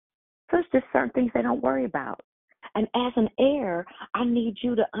themselves. So it's just certain things they don't worry about. And as an heir, I need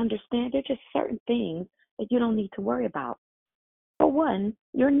you to understand there's just certain things that you don't need to worry about. For one,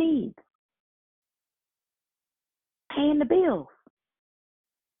 your needs. Paying the bills.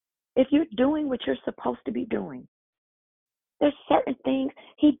 If you're doing what you're supposed to be doing, there's certain things,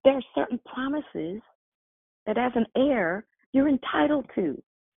 there's certain promises that as an heir, you're entitled to.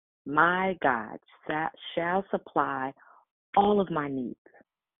 My God shall supply all of my needs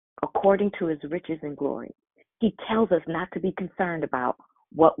according to His riches and glory. He tells us not to be concerned about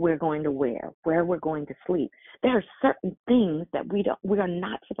what we're going to wear, where we're going to sleep. There are certain things that we are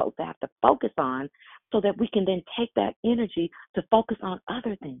not supposed to have to focus on, so that we can then take that energy to focus on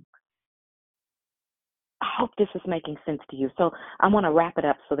other things. I hope this is making sense to you. So I want to wrap it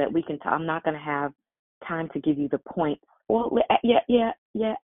up so that we can. I'm not going to have time to give you the points. Well, yeah.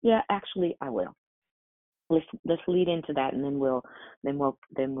 Actually, I will. Let's lead into that, and then we'll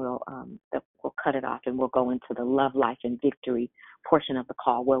cut it off, and we'll go into the love, life, and victory portion of the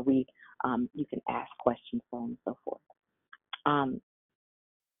call, where you can ask questions, so on and so forth.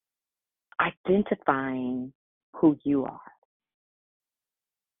 Identifying who you are.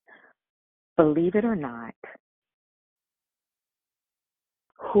 Believe it or not,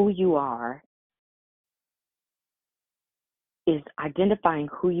 who you are is identifying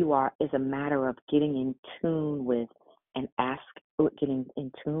who you are is a matter of getting in tune with getting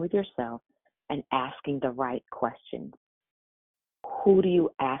in tune with yourself and asking the right questions. Who do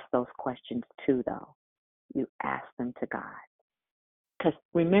you ask those questions to, though? You ask them to God. Because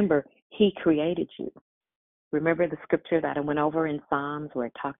remember, He created you. Remember the scripture that I went over in Psalms, where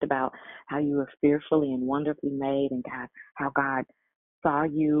it talked about how you were fearfully and wonderfully made, and how God saw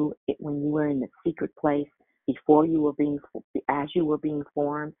you when you were in the secret place, before you were as you were being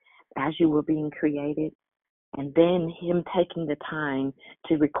formed, as you were being created, and then him taking the time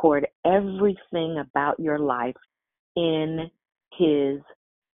to record everything about your life in his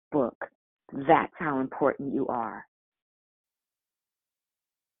book. That's how important you are.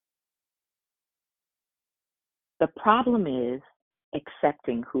 The problem is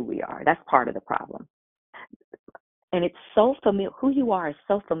accepting who we are. That's part of the problem. And it's so familiar, who you are is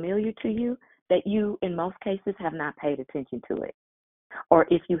so familiar to you that you, in most cases, have not paid attention to it. Or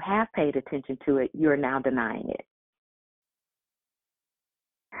if you have paid attention to it, you're now denying it.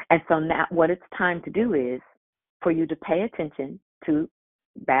 And so now what it's time to do is for you to pay attention to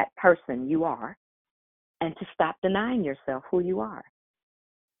that person you are and to stop denying yourself who you are.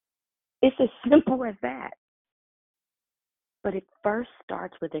 It's as simple as that. But it first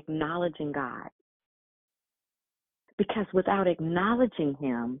starts with acknowledging God. Because without acknowledging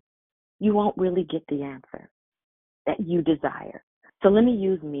him, you won't really get the answer that you desire. So let me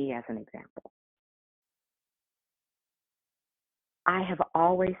use me as an example. I have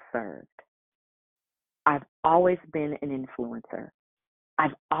always served. I've always been an influencer.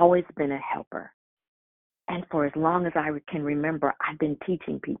 I've always been a helper. And for as long as I can remember, I've been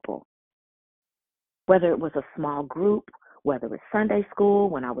teaching people. Whether it was a small group, whether it was Sunday school,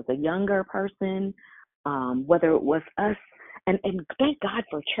 when I was a younger person, whether it was us. And thank God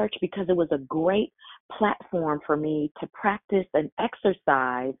for church, because it was a great platform for me to practice and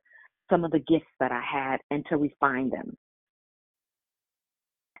exercise some of the gifts that I had and to refine them.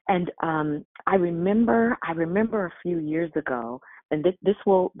 And I remember a few years ago, and this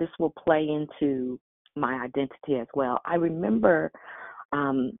will play into my identity as well. I remember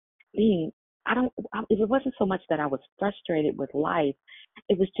it wasn't so much that I was frustrated with life.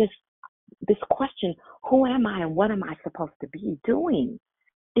 It was just this question, who am I and what am I supposed to be doing?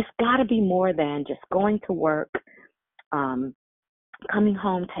 It's got to be more than just going to work, coming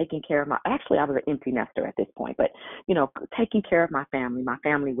home, taking care of actually I was an empty nester at this point, but, taking care of my family. My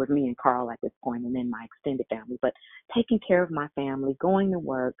family was me and Carl at this point, and then my extended family, but taking care of my family, going to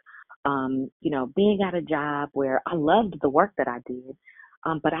work, being at a job where I loved the work that I did,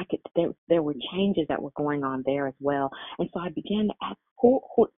 but there were changes that were going on there as well. And so I began to ask, who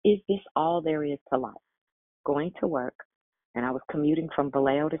is this all there is to life? Going to work, and I was commuting from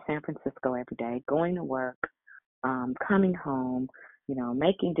Vallejo to San Francisco every day, going to work, coming home,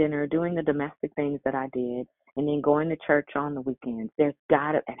 making dinner, doing the domestic things that I did, and then going to church on the weekends. And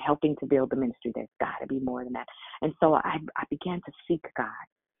helping to build the ministry. There's got to be more than that. And so I began to seek God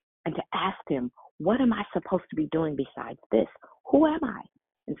and to ask him, what am I supposed to be doing besides this? Who am I?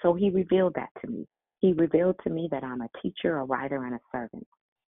 And so he revealed that to me. He revealed to me that I'm a teacher, a writer, and a servant.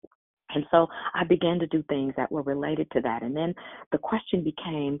 And so I began to do things that were related to that. And then the question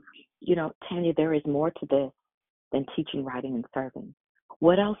became, Tania, there is more to this than teaching, writing, and serving.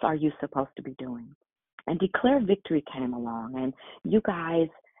 What else are you supposed to be doing? And Declare Victory came along, and you guys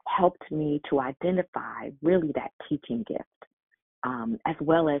helped me to identify really that teaching gift, as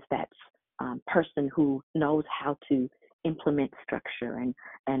well as that person who knows how to implement structure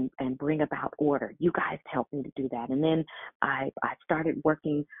and bring about order. You guys helped me to do that. And then I started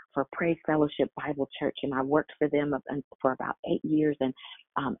working for Praise Fellowship Bible Church, and I worked for them for about 8 years, and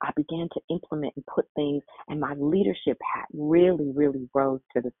I began to implement and put things, and my leadership hat really, really rose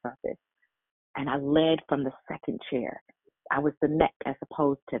to the surface. And I led from the second chair. I was the neck as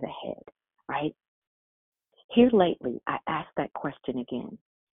opposed to the head, right? Here lately, I asked that question again,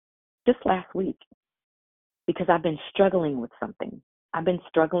 just last week, because I've been struggling with something. I've been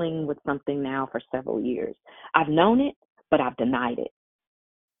struggling with something now for several years. I've known it, but I've denied it.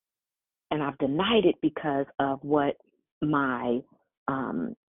 And I've denied it because of what my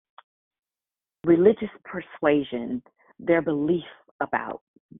religious persuasion, their belief about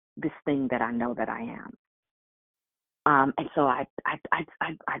this thing that I know that I am. And so I'd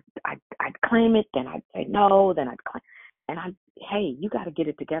claim it, then I'd say no, then I'd claim, and hey, you got to get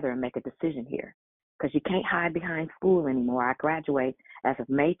it together and make a decision here, because you can't hide behind school anymore. I graduate as of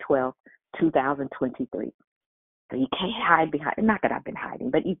May 12th, 2023. So you can't hide behind, not that I've been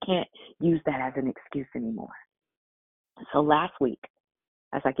hiding, but you can't use that as an excuse anymore. So last week,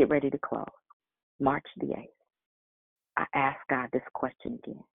 as I get ready to close, March the 8th, I asked God this question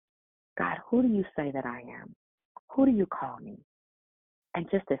again. God, who do you say that I am? Who do you call me? And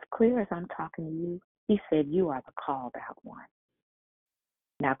just as clear as I'm talking to you, he said, you are the called out one.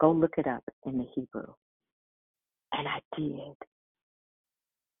 Now go look it up in the Hebrew. And I did.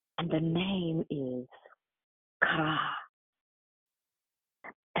 And the name is Kara.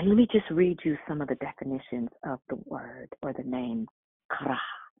 And let me just read you some of the definitions of the word or the name Qara,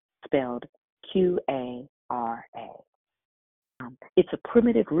 spelled Q-A-R-A. It's a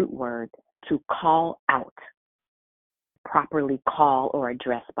primitive root word to call out, properly call or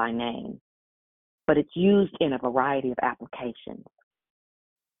address by name, but it's used in a variety of applications.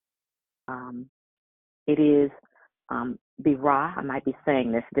 It is Birah. I might be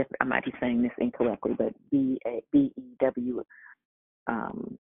saying this incorrectly, but B-E-W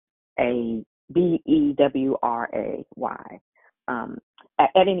A B-E-W-R-A-Y. At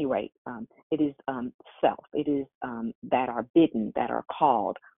any rate, it is self. It is that are bidden, that are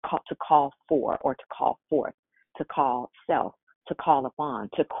called to call for or to call forth, to call self, to call upon,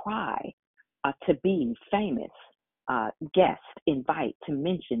 to cry, to be famous, guest, invite, to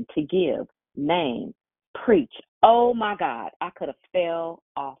mention, to give, name, preach. Oh my God, I could have fell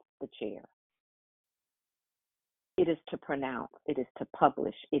off the chair. It is to pronounce, it is to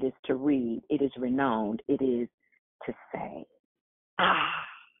publish, it is to read, it is renowned, it is to say,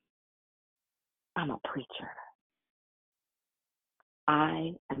 I'm a preacher.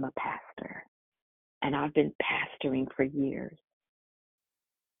 I am a pastor, and I've been pastoring for years,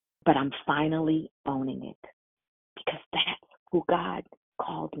 but I'm finally owning it because that's who God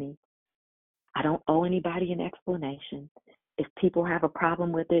called me. I don't owe anybody an explanation. If people have a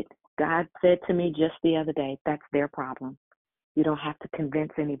problem with it, God said to me just the other day, that's their problem. You don't have to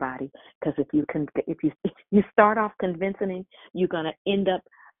convince anybody, because if you start off convincing, you're going to end up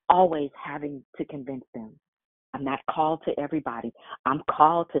always having to convince them. I'm not called to everybody. I'm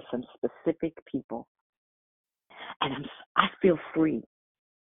called to some specific people, and I feel free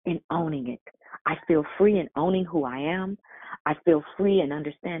in owning it. I feel free in owning who I am. I feel free in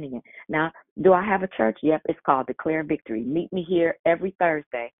understanding it. Now, do I have a church? Yep, it's called Declare Victory. Meet me here every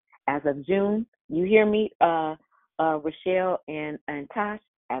Thursday. As of June, you hear me, Rochelle and Tosh,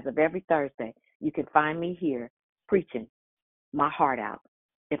 as of every Thursday, you can find me here preaching my heart out.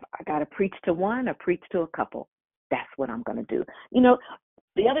 If I got to preach to one or preach to a couple, that's what I'm going to do. You know,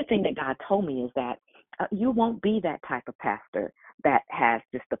 the other thing that God told me is that you won't be that type of pastor that has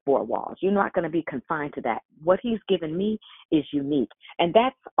just the four walls. You're not going to be confined to that. What he's given me is unique. And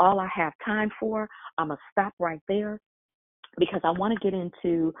that's all I have time for. I'm going to stop right there because I want to get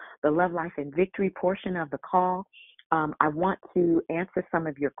into the Love, Life, and Victory portion of the call. I want to answer some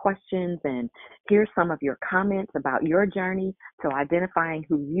of your questions and hear some of your comments about your journey to identifying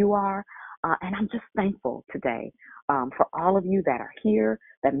who you are. And I'm just thankful today for all of you that are here,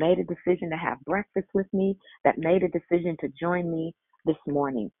 that made a decision to have breakfast with me, that made a decision to join me this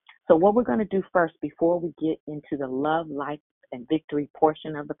morning. So what we're going to do first, before we get into the Love, Life, and Victory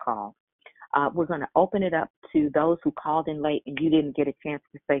portion of the call, we're going to open it up to those who called in late and you didn't get a chance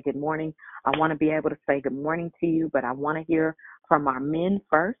to say good morning. I want to be able to say good morning to you, but I want to hear from our men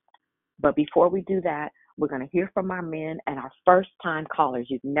first. But before we do that, we're going to hear from our men and our first-time callers.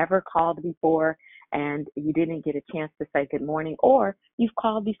 You've never called before and you didn't get a chance to say good morning, or you've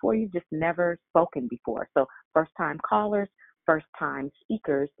called before, you've just never spoken before. So first-time callers, first-time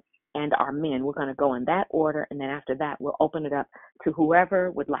speakers, and our men. We're going to go in that order, and then after that, we'll open it up to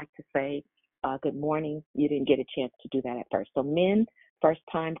whoever would like to say good morning. You didn't get a chance to do that at first. So men,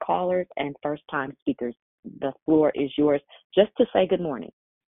 first-time callers, and first-time speakers, the floor is yours just to say good morning.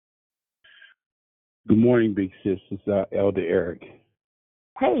 Good morning, big sis. It's Elder Eric.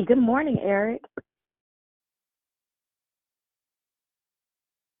 Hey, good morning, Eric.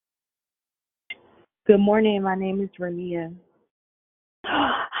 Good morning. My name is Rania.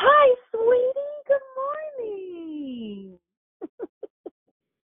 Hi, sweetie. Good morning.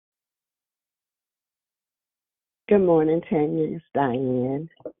 Good morning, Tania. It's Diane.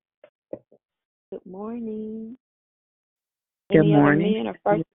 Good morning. Good Any morning. other men or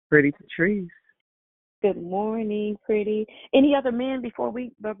first? Pretty Patrice. Good morning, pretty. Any other men before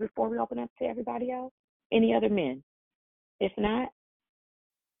we open up to everybody else? Any other men? If not,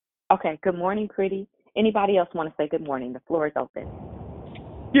 okay. Good morning, pretty. Anybody else want to say good morning? The floor is open.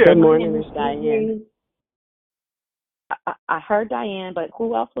 Yeah. Good morning, Miss Diane. I heard Diane, but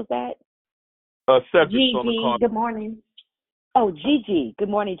who else was that? Cedric's Gigi, on the call. good morning. Oh, Gigi. Good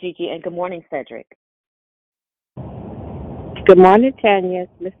morning, Gigi, and good morning, Cedric. Good morning, Tanya.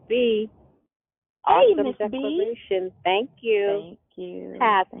 Miss B. Hey, Awesome Miss declaration. B. Thank you. Thank you.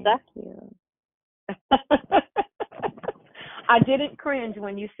 Pastor. Thank you. I didn't cringe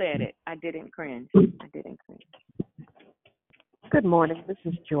when you said it. I didn't cringe. Good morning. This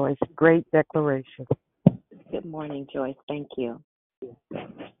is Joyce. Great declaration. Good morning, Joyce. Thank you.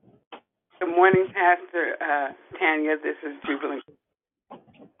 Good morning, Pastor Tanya. This is Jubilant.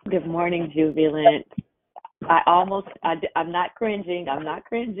 Good morning, Jubilant. I'm not cringing.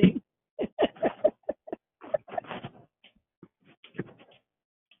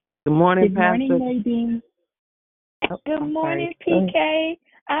 morning, Good Pastor. morning, Nadine. Oh, Good I'm morning, sorry. PK.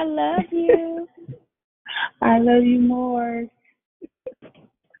 I love you. I love you more.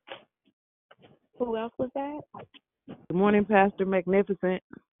 Who else was that? Good morning, Pastor Magnificent.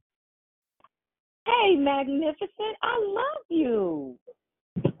 Hey, Magnificent. I love you.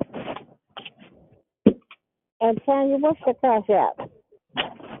 And Tanya, what's the cash app?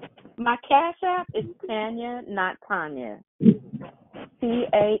 My Cash App is Tanya, not Tanya.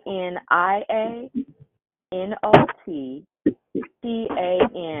 TaniaNotTanya.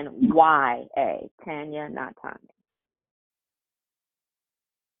 Tanya, not Tanya.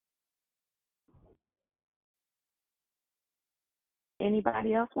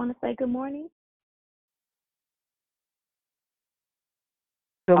 Anybody else want to say good morning?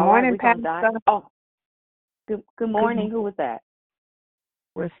 Good All morning, right, we're Pastor. gonna oh, good morning. Who was that?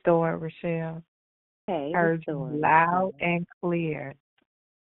 Restore, Rochelle. Hey, Heard you Restore. loud and clear.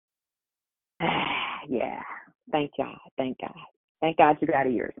 Yeah. Thank God. Thank God. Thank God you got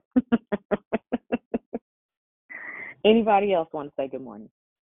ears. Anybody else want to say good morning?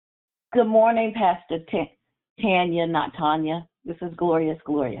 Good morning, Pastor Tanya, not Tanya. This is Glorious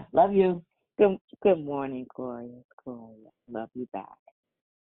Gloria. Love you. Good morning, Gloria. Love you back.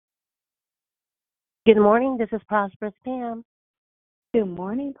 Good morning. This is Prosperous Pam. Good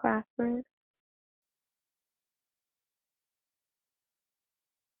morning, Prosperous.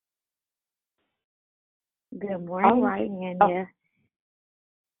 Good morning, All right. Tanya.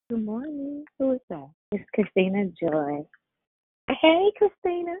 Good morning. Who is that? It's Christina Joy. Hey,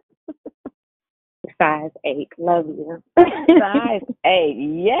 Christina. 5'8". Love you. 5'8".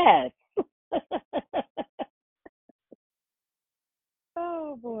 Yes.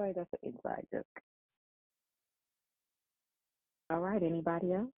 Oh boy, that's an inside joke. All right.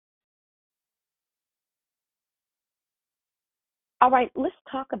 Anybody else? All right. Let's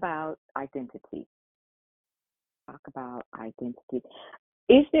talk about identity.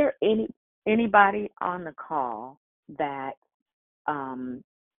 Is there anybody on the call that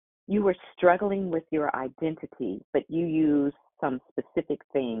you were struggling with your identity, but you use some specific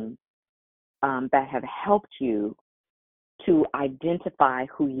things that have helped you to identify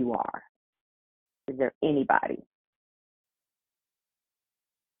who you are? Is there anybody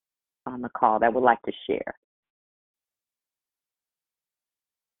on the call that would like to share?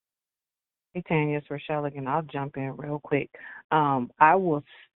 Hey, Tanya, it's Rochelle again. I'll jump in real quick. I will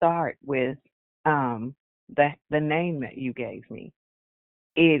start with the name that you gave me.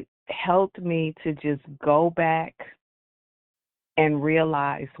 It helped me to just go back and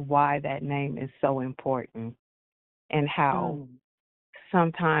realize why that name is so important and how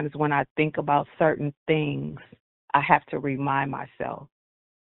sometimes when I think about certain things, I have to remind myself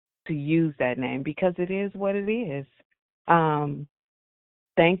to use that name because it is what it is.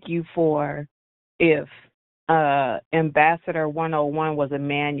 Thank you for if Ambassador 101 was a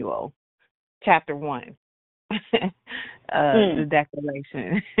manual, chapter 1, the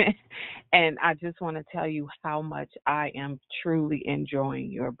declaration. And I just want to tell you how much I am truly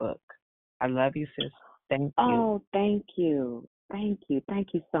enjoying your book. I love you, sis. Thank you. Oh, thank you. Thank you.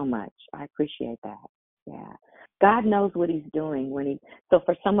 Thank you so much. I appreciate that. Yeah. God knows what he's doing so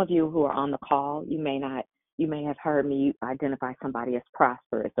for some of you who are on the call, you may have heard me identify somebody as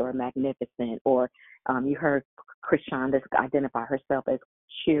prosperous or magnificent, or you heard Krishanda identify herself as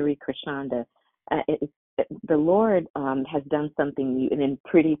cheery Krishanda. The Lord has done something new, and then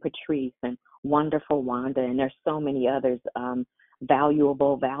Pretty Patrice and Wonderful Wanda, and there's so many others,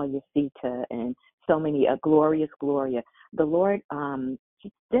 Valuable Valucita, and so many, Glorious Gloria. The Lord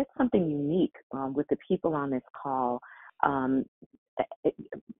did something unique with the people on this call.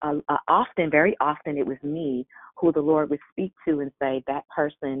 Very often, it was me who the Lord would speak to and say that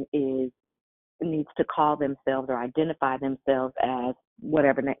person needs to call themselves or identify themselves as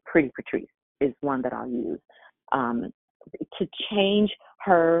whatever. Pretty Patrice is one that I'll use to change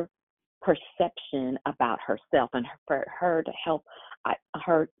her perception about herself and for her to help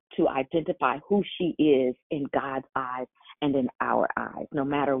her to identify who she is in God's eyes and in our eyes, no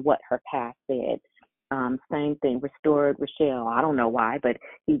matter what her past said. Same thing, Restored Rochelle. I don't know why, but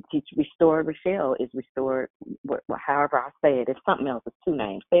he Restored Rochelle is restored, however I say it. It's something else. It's two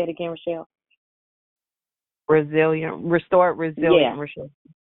names. Say it again, Rochelle. Restored Resilient, yeah. Rochelle.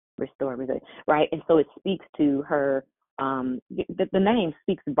 Restored Resilient, right? And so it speaks to her. The name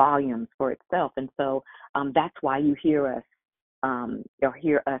speaks volumes for itself, and so that's why you hear us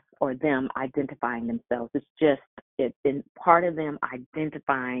or them identifying themselves. It's just in part of them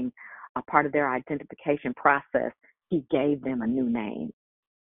identifying, a part of their identification process. He gave them a new name,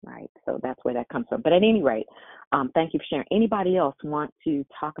 right? So that's where that comes from. But at any rate, thank you for sharing. Anybody else want to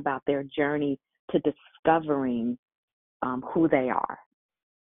talk about their journey to discovering who they are?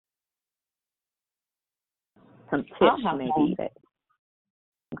 Some tips, maybe.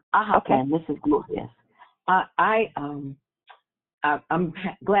 I have one. This is glorious. I'm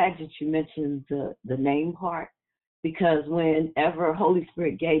glad that you mentioned the name part, because whenever Holy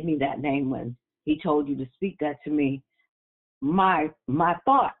Spirit gave me that name, when He told you to speak that to me, my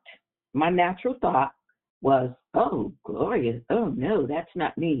natural thought was, oh, glorious. Oh no, that's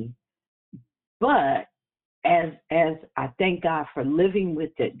not me. But as I thank God for living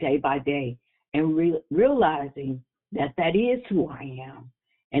with it day by day and realizing that is who I am,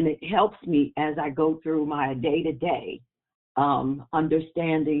 and it helps me as I go through my day to day,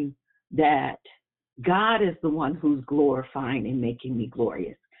 understanding that God is the one who's glorifying and making me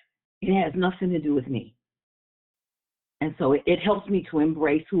glorious. It has nothing to do with me. And so it helps me to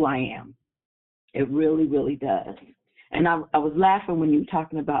embrace who I am. It really, really does. And I was laughing when you were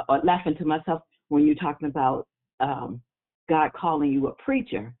talking about, or laughing to myself when you were talking about God calling you a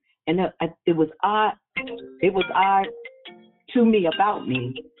preacher. And it was odd to me about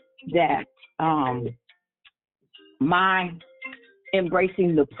me that my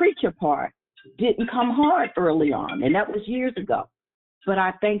embracing the preacher part didn't come hard early on, and that was years ago. But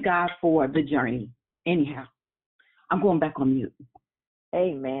I thank God for the journey. Anyhow, I'm going back on mute.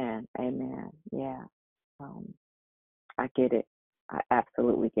 Amen. Yeah. I get it. I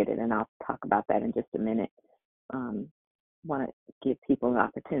absolutely get it. And I'll talk about that in just a minute. Want to give people an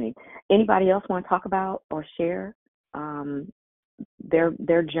opportunity. Anybody else want to talk about or share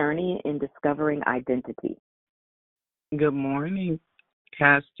their journey in discovering identity? Good morning,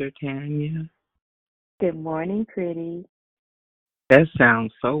 Pastor Tania. Good morning, pretty. That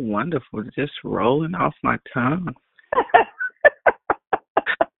sounds so wonderful, just rolling off my tongue.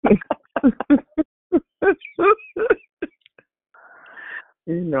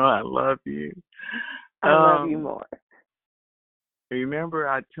 You know I love you. I love you more. Remember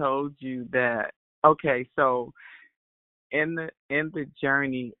I told you that, okay, so in the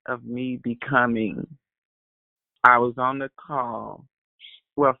journey of me becoming, I was on the call.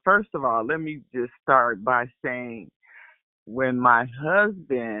 Well, first of all, let me just start by saying, when my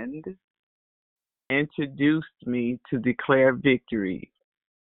husband introduced me to Declare Victory,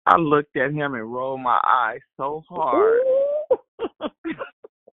 I looked at him and rolled my eyes so hard.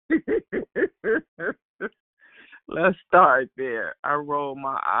 Let's start there. I rolled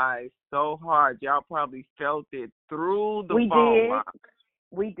my eyes so hard. Y'all probably felt it through the phone line.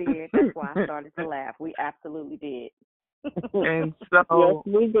 We did. That's why I started to laugh. We absolutely did. And so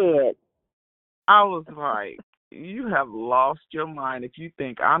yes, we did. I was like, you have lost your mind if you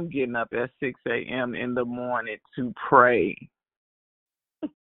think I'm getting up at 6 a.m. in the morning to pray.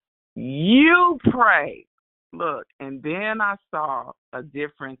 You pray. Look, and then I saw a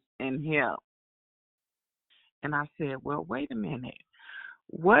difference in him. And I said, well, wait a minute.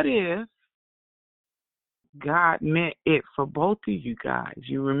 What if God meant it for both of you guys?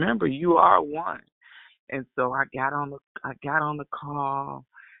 You remember, you are one. And so I got on the call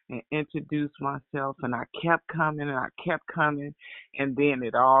and introduced myself, and I kept coming and then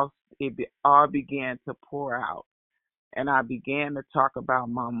it all began to pour out. And I began to talk about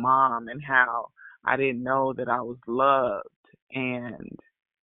my mom and how I didn't know that I was loved. And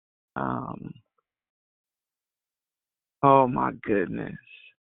oh my goodness,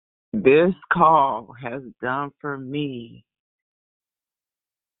 this call has done for me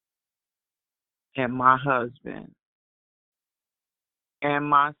and my husband and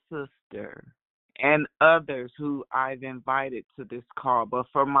my sister and others who I've invited to this call. But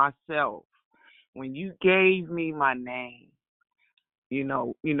for myself, when you gave me my name, you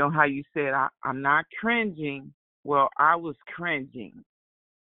know how you said I'm not cringing. Well, I was cringing.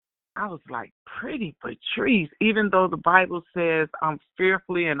 I was like, pretty Patrice, even though the Bible says I'm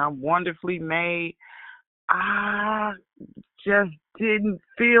fearfully and I'm wonderfully made, I just didn't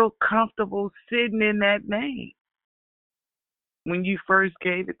feel comfortable sitting in that name. When you first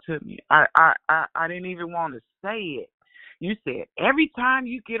gave it to me, I didn't even want to say it. You said, every time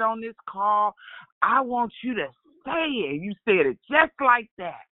you get on this call, I want you to say it. You said it just like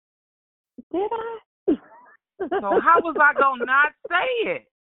that. Did I? So how was I going to not say it?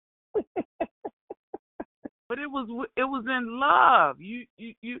 But it was in love. You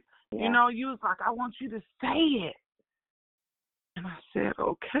know, you was like, I want you to say it. And I said,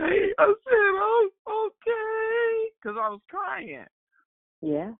 okay. I said, oh, okay. Because I was crying.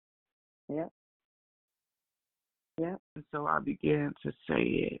 Yeah. Yep. Yep. And so I began to say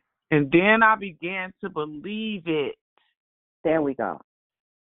it. And then I began to believe it. There we go.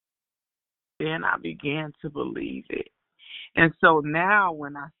 then I began to believe it. And so now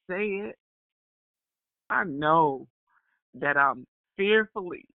when I say it, I know that I'm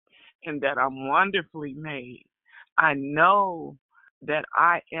fearfully and that I'm wonderfully made. I know that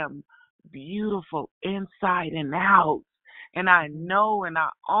I am beautiful inside and out. And I know and I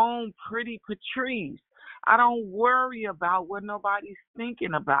own pretty Patrice. I don't worry about what nobody's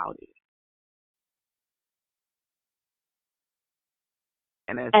thinking about it.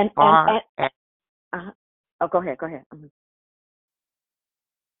 And as far as oh, go ahead. Mm-hmm.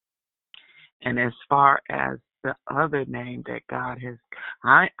 And as far as the other name that God has,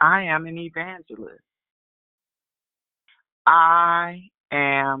 I am an evangelist. I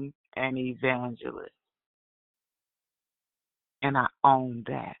am an evangelist. And I own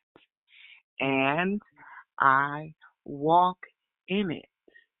that. And I walk in it.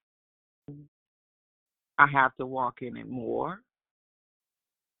 I have to walk in it more,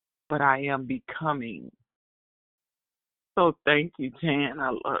 but I am becoming. So thank you, Tan. I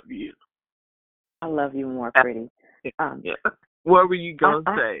love you. I love you more, pretty. Yeah. What were you going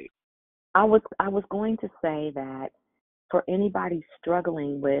to say? I was going to say that for anybody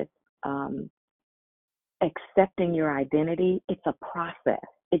struggling with accepting your identity, it's a process.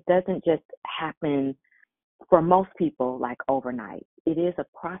 It doesn't just happen for most people like overnight. It is a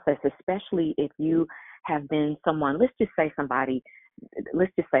process, especially if you have been someone, let's just say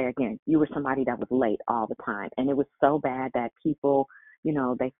again, you were somebody that was late all the time. And it was so bad that people,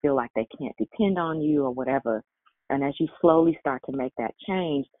 they feel like they can't depend on you or whatever. And as you slowly start to make that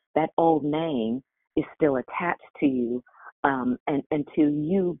change, that old name is still attached to you. And until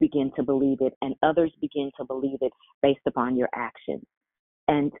you begin to believe it and others begin to believe it based upon your actions.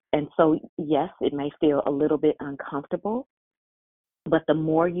 And so, yes, it may feel a little bit uncomfortable, but the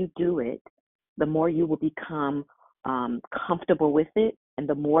more you do it, the more you will become comfortable with it, and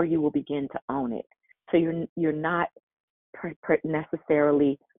the more you will begin to own it. So you're not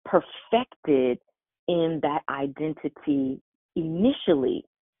necessarily perfected in that identity initially,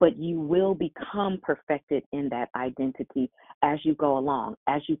 but you will become perfected in that identity as you go along,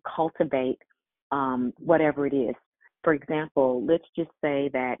 as you cultivate whatever it is. For example, let's just say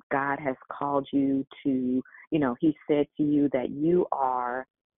that God has called you to, He said to you that you are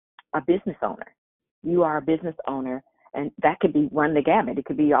a business owner. You are a business owner, and that could be run the gamut. It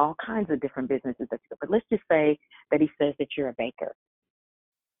could be all kinds of different businesses. But let's just say that He says that you're a baker.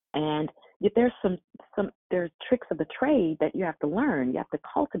 And there's there's tricks of the trade that you have to learn. You have to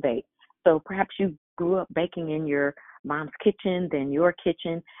cultivate. So perhaps you grew up baking in your mom's kitchen, then your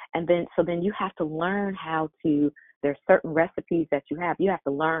kitchen, and then you have to learn how to. There's certain recipes that you have. You have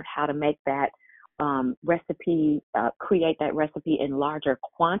to learn how to make that recipe, create that recipe in larger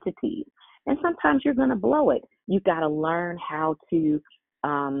quantities. And sometimes you're going to blow it. You got to learn how to.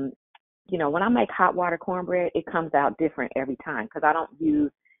 When I make hot water cornbread, it comes out different every time because I don't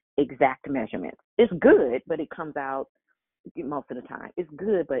use exact measurements. It's good, but it comes out most of the time. It's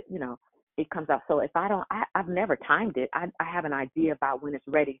good, but it comes out. So if I've never timed it. I have an idea about when it's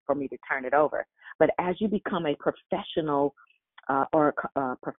ready for me to turn it over. But as you become a professional or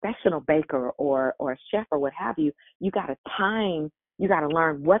a professional baker or a chef or what have you, you got to time. You got to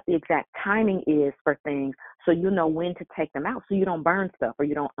learn what the exact timing is for things so you know when to take them out so you don't burn stuff or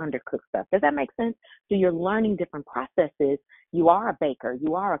you don't undercook stuff. Does that make sense? So you're learning different processes. You are a baker.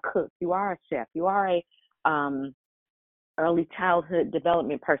 You are a cook. You are a chef. You are a early childhood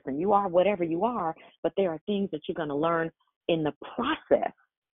development person. You are whatever you are, but there are things that you're going to learn in the process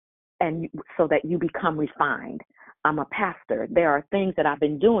and so that you become refined. I'm a pastor. There are things that I've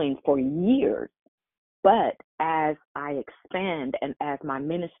been doing for years. But as I expand and as my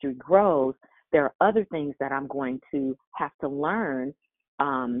ministry grows, there are other things that I'm going to have to learn,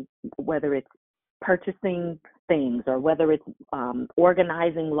 whether it's purchasing things or whether it's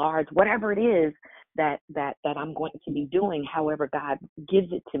organizing large, whatever it is that I'm going to be doing, however God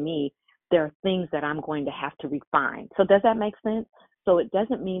gives it to me, there are things that I'm going to have to refine. So does that make sense? So it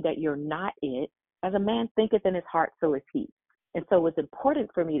doesn't mean that you're not it. As a man thinketh in his heart, so is he. And so it was important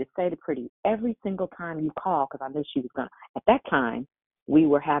for me to say to Pretty every single time you call, because I knew she was going to, at that time, we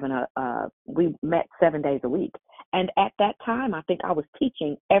were having we met 7 days a week. And at that time, I think I was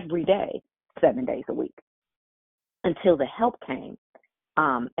teaching every day, 7 days a week until the help came.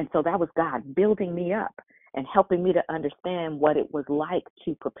 And so that was God building me up and helping me to understand what it was like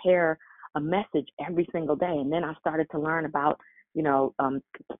to prepare a message every single day. And then I started to learn about,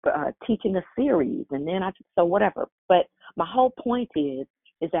 teaching a series, and then so whatever. But my whole point is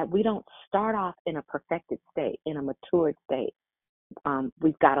that we don't start off in a perfected state, in a matured state.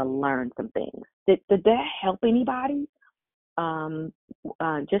 We've got to learn some things. Did that help anybody?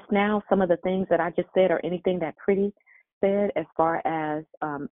 just now, some of the things that I just said, or anything that Pretty said as far as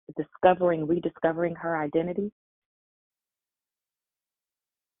rediscovering her identity?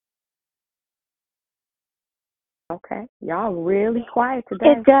 Okay. Y'all really quiet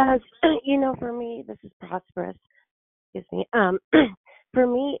today. It does. For me, this is Prosperous. Excuse me. For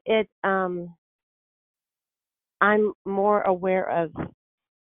me, I'm more aware of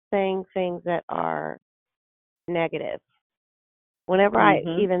saying things that are negative. Whenever I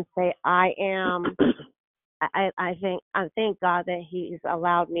even say I am, I thank God that He's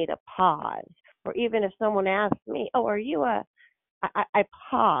allowed me to pause. Or even if someone asks me, "Oh, are you a?" I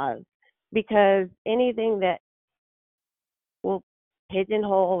pause, because anything that will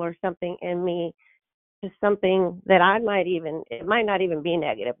pigeonhole or something in me to something that it might not even be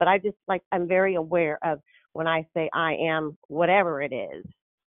negative, but I'm very aware of when I say I am, whatever it is,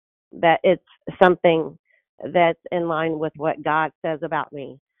 that it's something that's in line with what God says about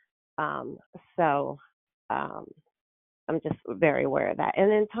me. So I'm just very aware of that.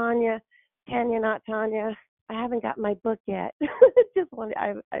 And then Tanya, not Tanya. I haven't got my book yet. Just wanted,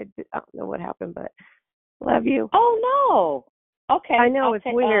 I don't know what happened, but love you. Oh no. Okay. I know it's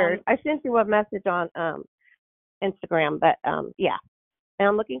weird. I sent you a message on Instagram, but yeah. And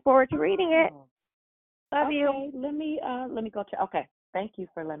I'm looking forward to reading it. Love you. Let me go check. Okay. Thank you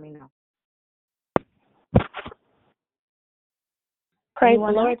for letting me know. Praise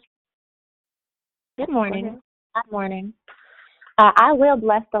the Lord. Good morning. Good morning. I will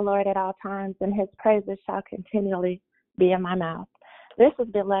bless the Lord at all times, and His praises shall continually be in my mouth. This is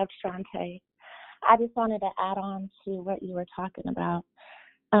beloved Shantae. I just wanted to add on to what you were talking about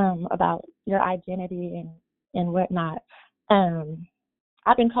your identity and whatnot.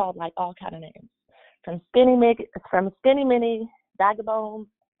 I've been called like all kind of names, from skinny mini, bag of bones,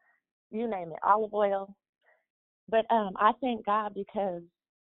 you name it, olive oil. But I thank God because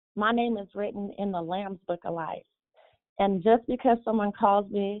my name is written in the Lamb's Book of Life. And just because someone calls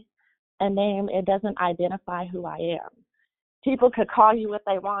me a name, it doesn't identify who I am. People could call you what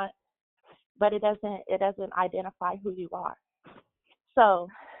they want, but it doesn't identify who you are. So,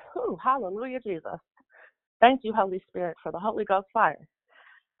 hallelujah, Jesus. Thank you, Holy Spirit, for the Holy Ghost fire.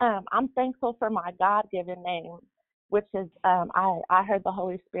 I'm thankful for my God-given name, which is, I heard the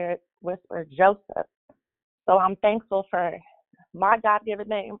Holy Spirit whisper, Joseph. So I'm thankful for my God-given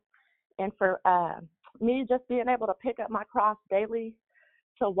name and for me just being able to pick up my cross daily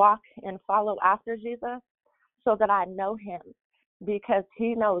to walk and follow after Jesus so that I know Him, because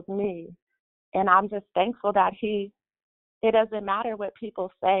He knows me. And I'm just thankful that it doesn't matter what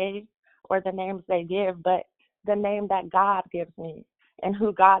people say or the names they give, but the name that God gives me and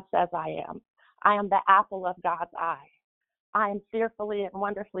who God says I am. I am the apple of God's eye. I am fearfully and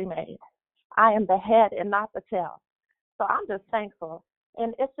wonderfully made. I am the head and not the tail. So I'm just thankful.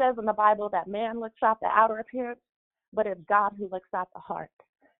 And it says in the Bible that man looks at the outer appearance, but it's God who looks at the heart.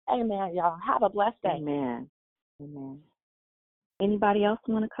 Amen, y'all. Have a blessed day. Amen. Amen. Anybody else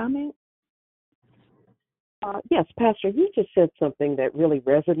want to comment? Yes, Pastor, you just said something that really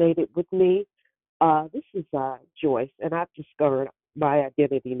resonated with me. This is Joyce, and I've discovered my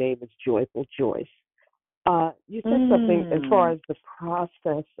identity name is Joyful Joyce. You said something as far as the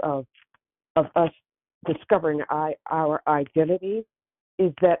process of us discovering our identity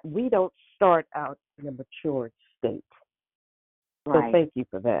is that we don't start out in a matured state. Right. So thank you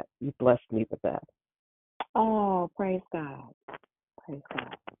for that. You blessed me with that. Oh, praise God. Praise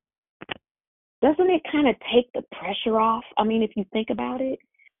God. Doesn't it kind of take the pressure off? I mean, if you think about it,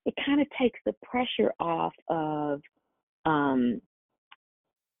 it kind of takes the pressure off of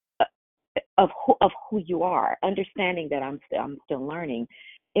who you are, understanding that I'm still learning.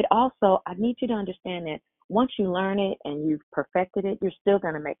 It also, I need you to understand that once you learn it and you've perfected it, you're still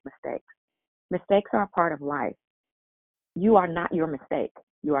going to make mistakes. Mistakes are a part of life. You are not your mistake.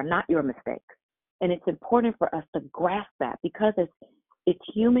 You are not your mistake. And it's important for us to grasp that, because it's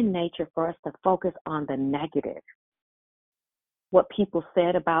human nature for us to focus on the negative. What people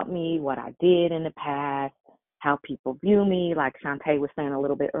said about me, what I did in the past, how people view me, like Shantae was saying a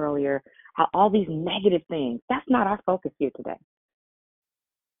little bit earlier, how all these negative things, that's not our focus here today.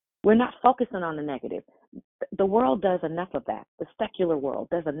 We're not focusing on the negative. The world does enough of that. The secular world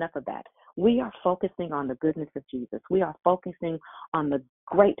does enough of that. We are focusing on the goodness of Jesus. We are focusing on the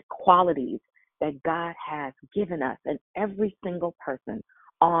great qualities that God has given us, and every single person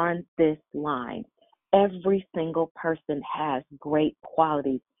on this line. Every single person has great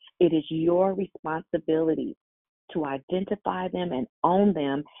qualities. It is your responsibility to identify them and own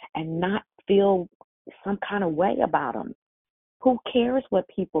them and not feel some kind of way about them. Who cares what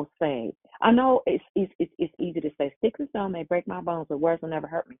people say I know it's easy to say sticks and stone may break my bones, but words will never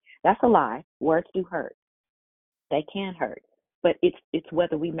hurt me. That's a lie. Words do hurt. They can hurt. But it's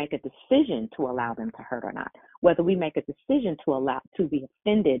whether we make a decision to allow them to hurt or not. Whether we make a decision to be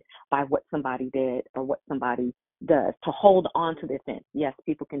offended by what somebody did or what somebody does, to hold on to the offense. Yes,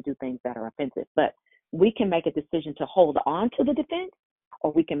 people can do things that are offensive, but we can make a decision to hold on to the defense,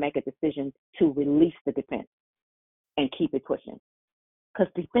 or we can make a decision to release the defense and keep it pushing.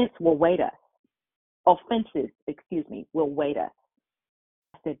 Because defense will weight us. Offenses, will weight us.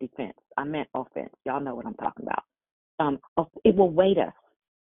 I said defense. I meant offense. Y'all know what I'm talking about. It will weight us,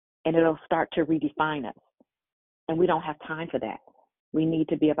 and it'll start to redefine us. And we don't have time for that. We need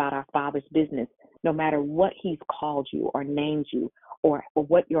to be about our Father's business, no matter what He's called you or named you or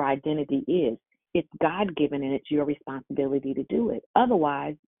what your identity is. It's God-given, and it's your responsibility to do it.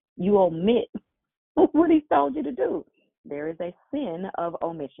 Otherwise, you omit what He told you to do. There is a sin of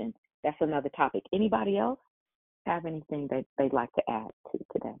omission. That's another topic. Anybody else have anything that they'd like to add to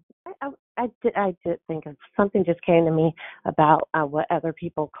today? I did think of something just came to me about what other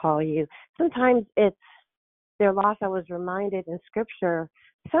people call you. Sometimes it's their loss. I was reminded in Scripture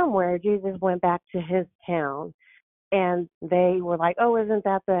somewhere Jesus went back to his town, and they were like, "Oh, isn't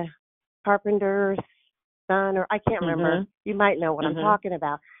that the carpenter's son?" Or I can't remember. You might know what I'm talking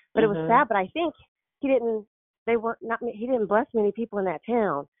about. But it was sad. But I think he didn't. He didn't bless many people in that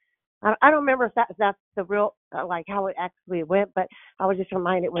town. I don't remember if that's the real, like how it actually went, but I was just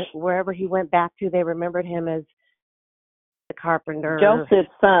reminded wherever he went back to, they remembered him as the carpenter. Joseph's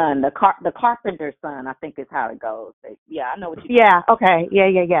son, the carpenter's son, I think is how it goes. Yeah, I know what you Yeah, okay.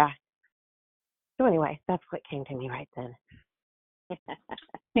 Yeah. So anyway, that's what came to me right then.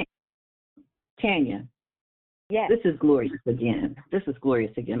 Tanya. Yes. This is glorious again.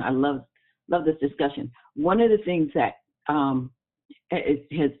 I love this discussion. One of the things that it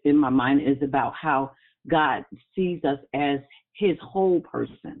has in my mind is about how God sees us as his whole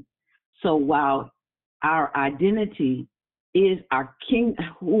person. So while our identity is our king,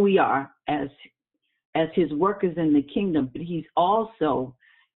 who we are as his workers in the kingdom, but he's also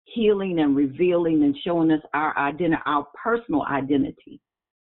healing and revealing and showing us our identity, our personal identity.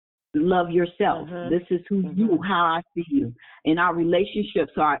 Love yourself. This is who you, how I see you. In our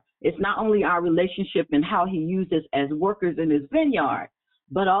relationships, it's not only our relationship and how he uses as workers in his vineyard,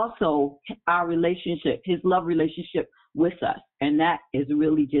 but also our relationship, his love relationship with us. And that is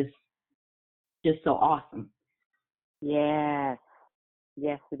really just so awesome. Yes,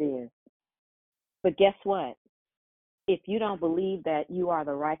 it is. But guess what? If you don't believe that you are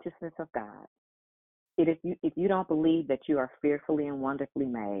the righteousness of God, if you don't believe that you are fearfully and wonderfully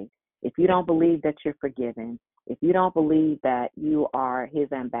made, if you don't believe that you're forgiven, if you don't believe that you are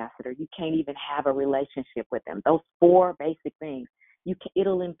his ambassador, you can't even have a relationship with him. Those four basic things,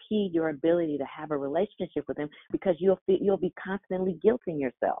 it'll impede your ability to have a relationship with him, because you'll be constantly guilting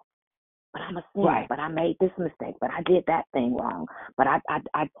yourself. But I'm a sinner. Right. But I made this mistake. But I did that thing wrong. But I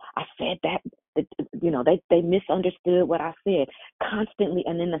said that. They misunderstood what I said constantly,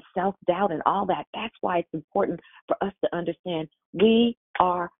 and then the self-doubt and all that. That's why it's important for us to understand we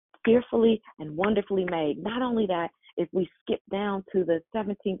are fearfully and wonderfully made. Not only that, if we skip down to the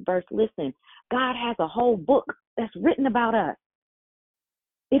 17th verse, listen, God has a whole book that's written about us.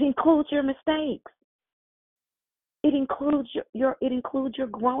 It includes your mistakes. It includes your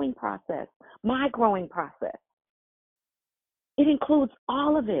growing process, my growing process. It includes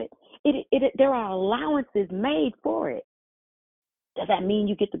all of it. There are allowances made for it. Does that mean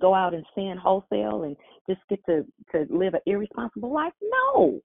you get to go out and sin wholesale and just get to live an irresponsible life?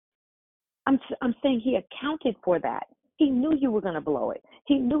 No. I'm saying he accounted for that. He knew you were going to blow it.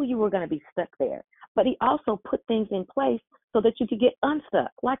 He knew you were going to be stuck there. But he also put things in place so that you could get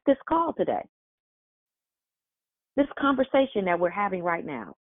unstuck, like this call today. This conversation that we're having right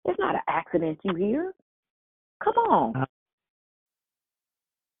now, it's not an accident you hear. Come on.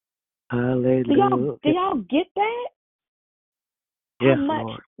 Hallelujah. Do y'all get that? Yes, how much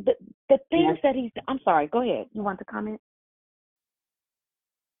Lord. the things that he's, I'm sorry, go ahead. You want to comment?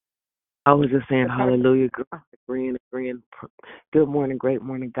 I was just saying hallelujah, agreeing. Good morning, great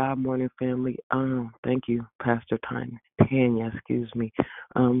morning, God morning, family. Thank you, Pastor Tania, excuse me.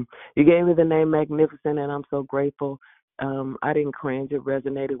 You gave me the name Magnificent, and I'm so grateful. I didn't cringe. It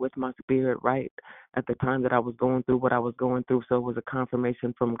resonated with my spirit right at the time that I was going through what I was going through. So it was a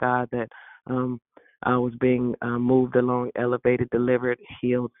confirmation from God that I was being moved along, elevated, delivered,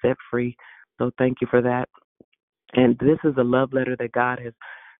 healed, set free. So thank you for that. And this is a love letter that God has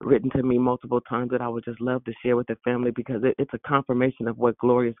written to me multiple times that I would just love to share with the family, because it's a confirmation of what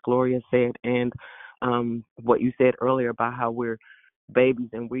Gloria said, and what you said earlier about how we're babies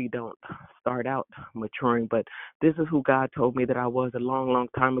and we don't start out maturing. But this is who God told me that I was a long, long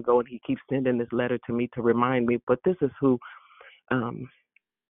time ago, and he keeps sending this letter to me to remind me. But this is who,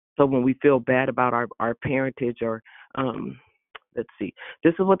 so when we feel bad about our parentage or, let's see,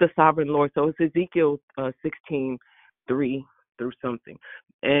 this is what the sovereign Lord, so it's Ezekiel 16:3 through something.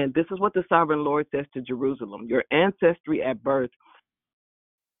 And this is what the sovereign Lord says to Jerusalem. Your ancestry at birth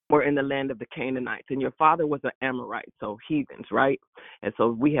were in the land of the Canaanites, and your father was an Amorite, so heathens, right? And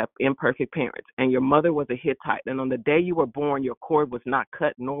so we have imperfect parents. And your mother was a Hittite, and on the day you were born, your cord was not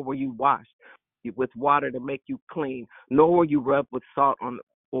cut, nor were you washed with water to make you clean, nor were you rubbed with salt on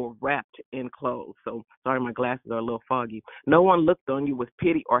or wrapped in clothes. So sorry, my glasses are a little foggy. No one looked on you with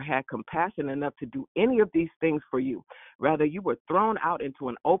pity or had compassion enough to do any of these things for you. Rather, you were thrown out into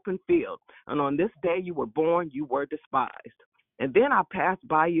an open field, and on this day you were born, you were despised. And then I passed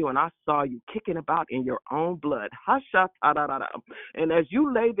by you and I saw you kicking about in your own blood. And as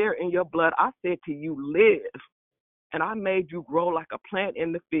you lay there in your blood, I said to you, live. And I made you grow like a plant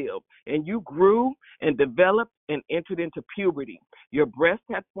in the field. And you grew and developed and entered into puberty. Your breast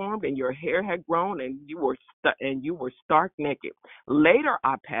had formed and your hair had grown, and you were stark naked. Later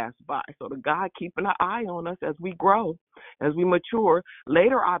I passed by. So the God keeping an eye on us as we grow, as we mature.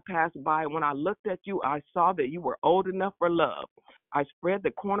 Later I passed by. When I looked at you, I saw that you were old enough for love. I spread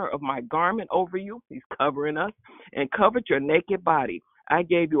the corner of my garment over you. He's covering us, and covered your naked body. I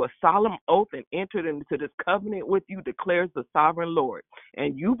gave you a solemn oath and entered into this covenant with you, declares the sovereign Lord,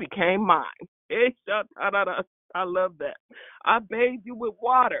 and you became mine. I love that. I bathed you with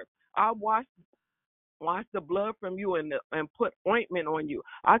water. I washed the blood from you and put ointment on you.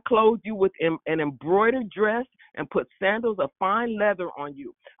 I clothed you with an embroidered dress and put sandals of fine leather on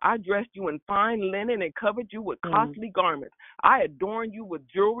you. I dressed you in fine linen and covered you with costly garments. I adorned you with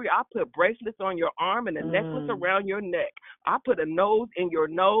jewelry. I put bracelets on your arm and a necklace around your neck. I put a nose in your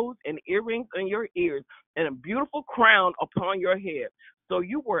nose and earrings in your ears and a beautiful crown upon your head. So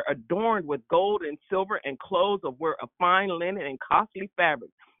you were adorned with gold and silver and clothes of fine linen and costly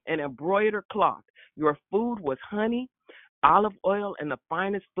fabric and embroidered cloth. Your food was honey, olive oil, and the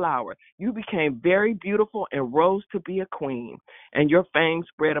finest flour. You became very beautiful and rose to be a queen, and your fame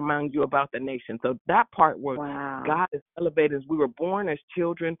spread among you about the nation. So that part where God is elevated. We were born as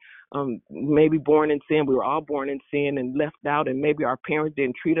children, maybe born in sin. We were all born in sin and left out, and maybe our parents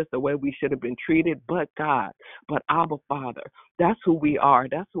didn't treat us the way we should have been treated, but God, but Abba Father. That's who we are.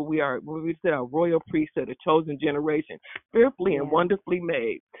 That's who we are. We said a royal priesthood, a chosen generation, fearfully and wonderfully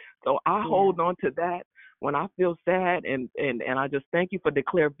made. So I hold on to that when I feel sad, and I just thank you for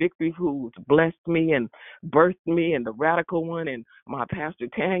Declare Victory, who's blessed me and birthed me, and the Radical One, and my pastor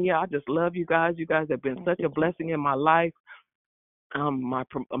Tania. I just love you guys. You guys have been such a blessing in my life,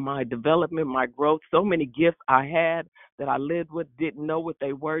 my development, my growth. So many gifts I had that I lived with, didn't know what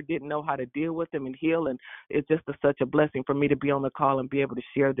they were, didn't know how to deal with them and heal. And it's just such a blessing for me to be on the call and be able to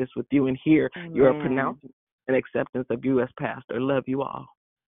share this with you and hear your pronouncement and acceptance of you as pastor. Love you all.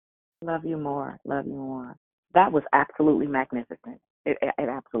 Love you more. Love you more. That was absolutely magnificent. It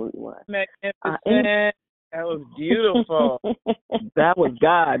absolutely was. Magnificent. That was beautiful. That was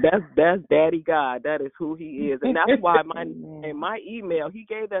God. That's Daddy God. That is who He is, and that's why my email, He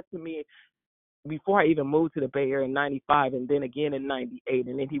gave that to me before I even moved to the Bay Area in '95, and then again in '98,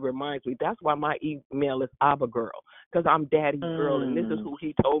 and then He reminds me. That's why my email is Abba Girl, because I'm Daddy's girl, and this is who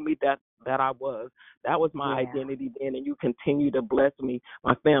He told me that I was. That was my identity then, and you continue to bless me.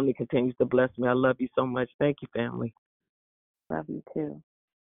 My family continues to bless me. I love you so much. Thank you, family. Love you too.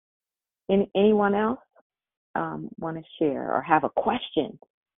 Anyone else want to share or have a question?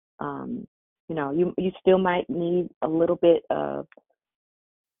 You still might need a little bit of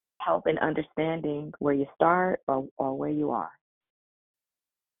help in understanding where you start or where you are.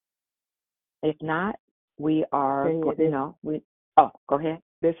 If not, we are, go ahead.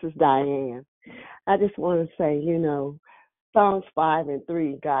 This is Diane. I just want to say, Psalms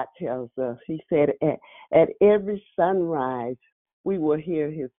 5:3, God tells us, He said, at every sunrise, we will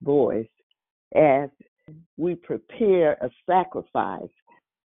hear His voice as we prepare a sacrifice,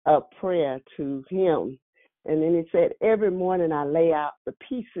 a prayer to Him. And then He said, every morning I lay out the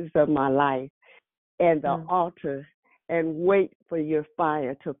pieces of my life and the altar and wait for your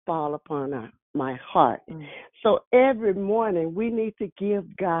fire to fall upon my heart. So every morning we need to give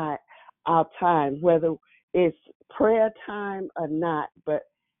God our time, whether it's prayer time or not. But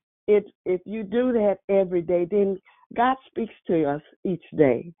if you do that every day, then God speaks to us each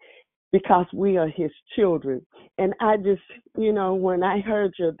day because we are His children. And I just, when I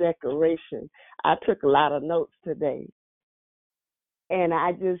heard your declaration, I took a lot of notes today. And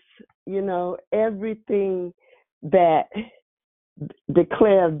I just, everything that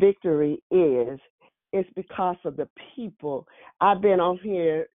declare victory is, it's because of the people. I've been on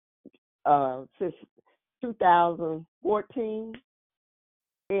here since 2014,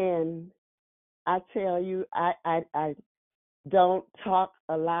 and I tell you, I don't talk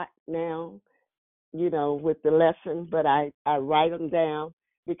a lot now, with the lesson, but I write them down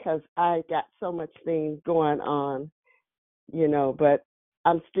because I got so much things going on, but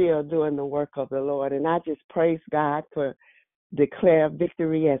I'm still doing the work of the Lord. And I just praise God for Declare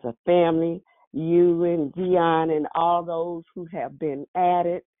Victory as a family, you and Dion and all those who have been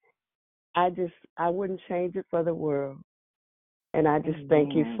added. I wouldn't change it for the world. And I just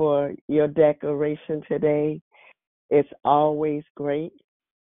thank you for your declaration today. It's always great.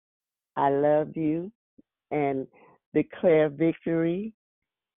 I love you and declare victory.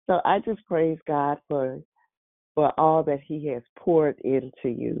 So I just praise God for all that He has poured into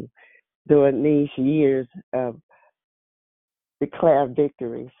you during these years of declare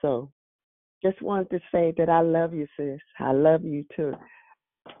victory. So just wanted to say that I love you, sis. I love you too.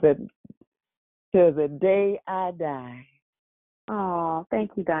 But till the day I die. Oh,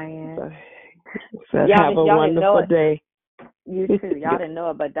 thank you, Diane. So have a wonderful day. You too. Y'all didn't know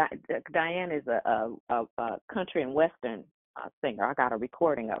it, but Diane is a country and western singer. I got a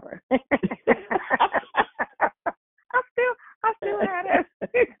recording of her. I still had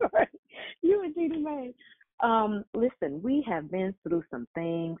it. You and Jeannie Mae. Listen, we have been through some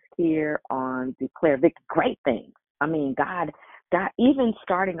things here on Declare Victory. Great things. I mean, God, even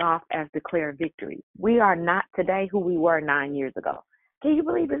starting off as Declare Victory. We are not today who we were 9 years ago. Can you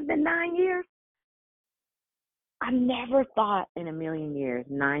believe it's been 9 years? I never thought in a million years,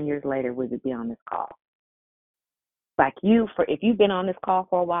 9 years later, we would be on this call. Like if you've been on this call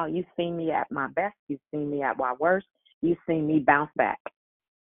for a while, you've seen me at my best, you've seen me at my worst, you've seen me bounce back.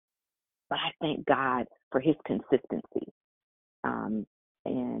 But I thank God for His consistency and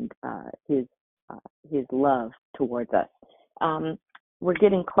His love towards us. We're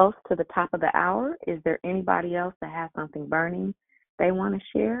getting close to the top of the hour. Is there anybody else that has something burning they want to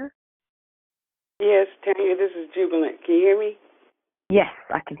share? Yes, Tania, this is Jubilant. Can you hear me? Yes,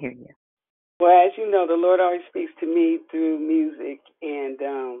 I can hear you. Well, as you know, the Lord always speaks to me through music, and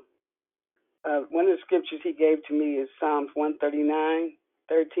one of the scriptures He gave to me is Psalms 139,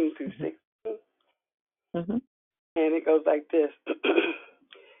 13 through 16. Mm-hmm. And it goes like this.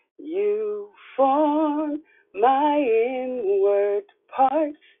 You form my inward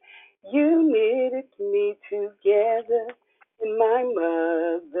parts. You knitted me together in my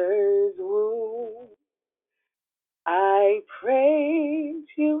mother's womb. I praise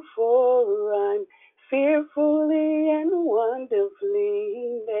you for I'm fearfully and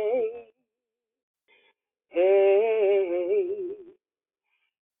wonderfully made. Hey,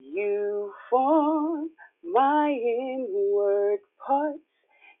 you form my inward parts.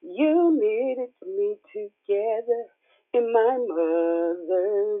 You knitted me together in my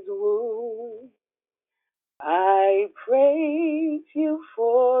mother's womb. I praise you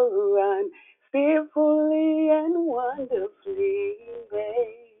for I'm fearfully and wonderfully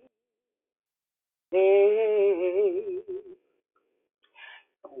made. Hey,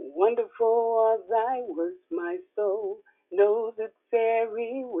 wonderful are thy works, my soul knows it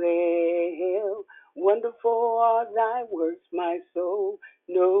very well. Wonderful are thy works, my soul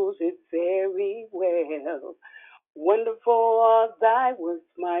knows it very well. Wonderful are thy works,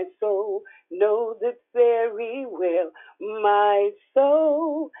 my soul knows it very well. My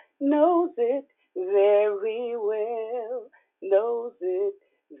soul knows it very well, knows it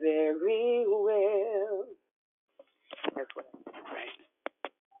very well. That's what I'm right.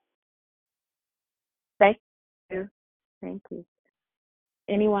 Thank you. Thank you.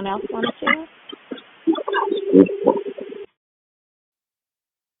 Anyone else want to share?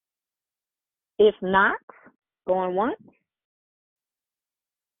 If not, going once,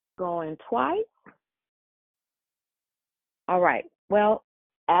 going twice. All right. Well,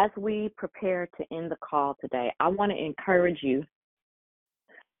 as we prepare to end the call today, I want to encourage you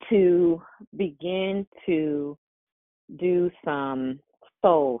to begin to do some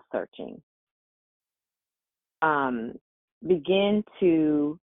soul searching. Begin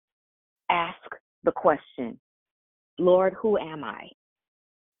to ask the question, Lord, who am I?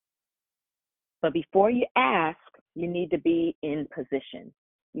 But before you ask, you need to be in position.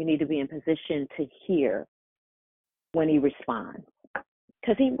 You need to be in position to hear when He responds,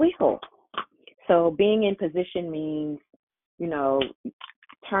 because He will. So being in position means,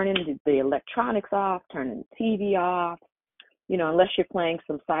 turning the electronics off, turning the TV off, unless you're playing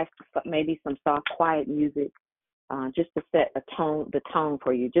maybe some soft, quiet music, just to set the tone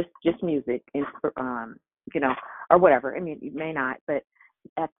for you, just music, or whatever. I mean, you may not, but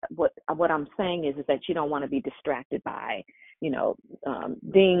what I'm saying is that you don't want to be distracted by,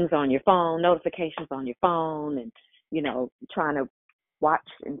 dings on your phone, notifications on your phone, and, trying to watch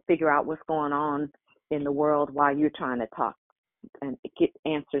and figure out what's going on in the world while you're trying to talk and get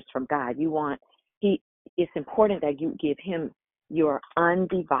answers from God. It's important that you give him your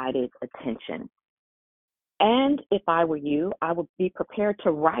undivided attention. And if I were you, I would be prepared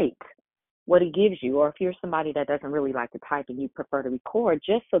to write what he gives you, or if you're somebody that doesn't really like to type and you prefer to record,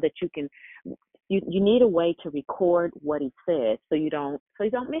 just so that you can, you need a way to record what he says so you don't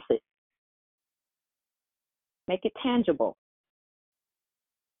miss it. Make it tangible.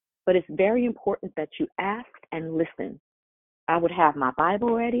 But it's very important that you ask and listen. I would have my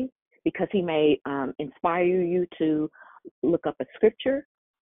Bible ready, because he may inspire you to look up a scripture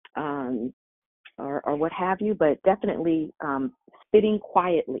or what have you, but definitely sitting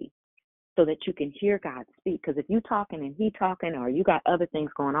quietly so that you can hear God speak. Because if you talking and he talking, or you got other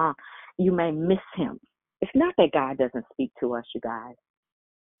things going on, you may miss him. It's not that God doesn't speak to us, you guys.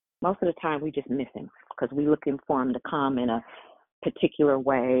 Most of the time we just miss him because we're looking for him to come in a particular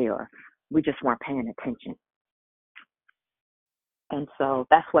way, or we just weren't paying attention. And so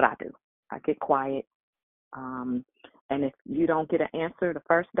that's what I do. I get quiet. And if you don't get an answer the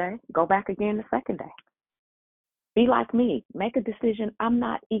first day, go back again the second day. Be like me. Make a decision. I'm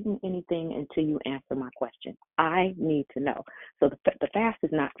not eating anything until you answer my question. I need to know. So the fast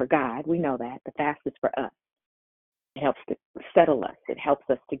is not for God. We know that. The fast is for us. It helps to settle us. It helps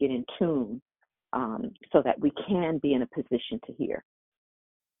us to get in tune so that we can be in a position to hear.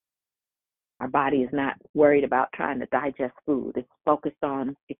 Our body is not worried about trying to digest food. It's focused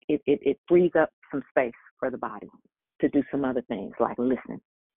on, it frees up some space for the body to do some other things like listen.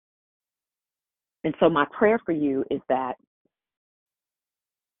 And so my prayer for you is that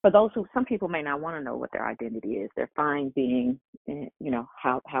for those who, some people may not want to know what their identity is. They're fine being,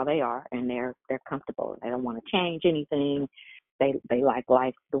 how they are, and they're comfortable. They don't want to change anything. They like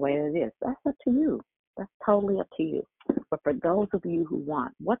life the way it is. That's up to you. That's totally up to you. But for those of you who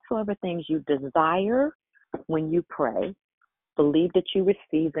want whatsoever things you desire when you pray, believe that you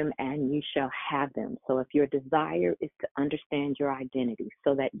receive them and you shall have them. So if your desire is to understand your identity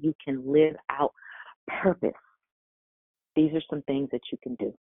so that you can live out purpose, these are some things that you can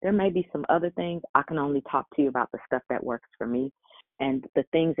do. There may be some other things. I can only talk to you about the stuff that works for me and the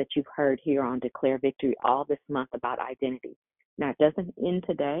things that you've heard here on Declare Victory all this month about identity. Now, it doesn't end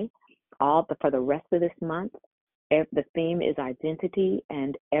today. For the rest of this month, the theme is identity,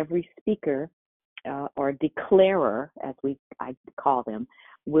 and every speaker or declarer, as I call them,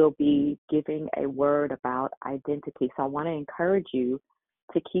 will be giving a word about identity. So I want to encourage you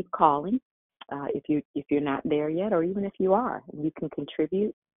to keep calling. If you're not there yet, or even if you are, you can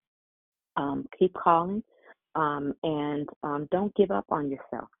contribute. Keep calling, and don't give up on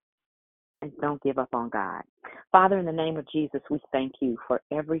yourself, and don't give up on God. Father, in the name of Jesus, we thank you for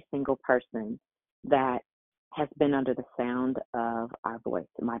every single person that has been under the sound of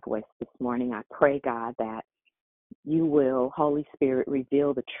my voice this morning. I pray, God, that you will, Holy Spirit,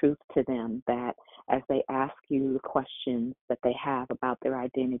 reveal the truth to them, that as they ask you the questions that they have about their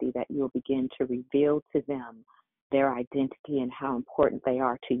identity, that you'll begin to reveal to them their identity and how important they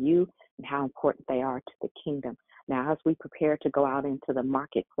are to you and how important they are to the kingdom. Now, as we prepare to go out into the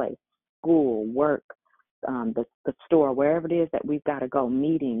marketplace, school, work, the store, wherever it is that we've got to go,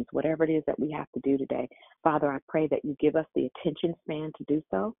 meetings, whatever it is that we have to do today, Father, I pray that you give us the attention span to do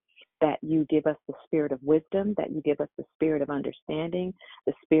so, that you give us the spirit of wisdom, that you give us the spirit of understanding,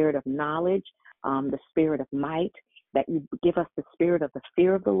 the spirit of knowledge, the spirit of might, that you give us the spirit of the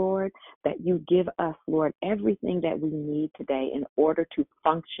fear of the Lord, that you give us, Lord, everything that we need today in order to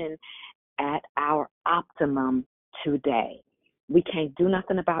function at our optimum today. We can't do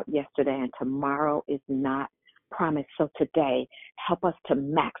nothing about yesterday, and tomorrow is not promised. So today, help us to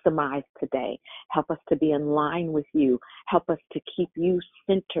maximize today. Help us to be in line with you. Help us to keep you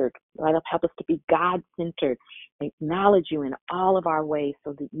centered. Right? Help us to be God-centered. Acknowledge you in all of our ways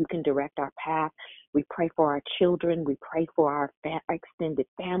so that you can direct our path. We pray for our children. We pray for our extended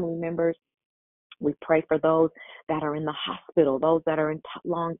family members. We pray for those that are in the hospital, those that are in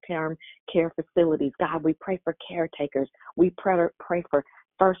long-term care facilities. God, we pray for caretakers. We pray for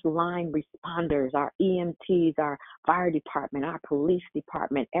first-line responders, our EMTs, our fire department, our police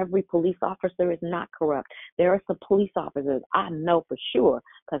department. Every police officer is not corrupt. There are some police officers I know for sure,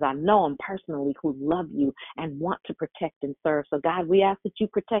 because I know them personally, who love you and want to protect and serve. So, God, we ask that you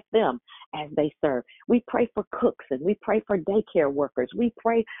protect them as they serve. We pray for cooks, and we pray for daycare workers. We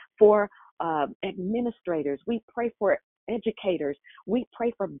pray for administrators. We pray for educators. We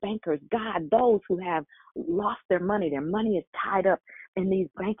pray for bankers. God, those who have lost their money is tied up in these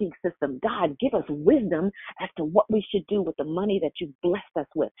banking systems. God, give us wisdom as to what we should do with the money that you've blessed us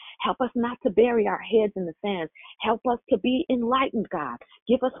with. Help us not to bury our heads in the sand. Help us to be enlightened, God.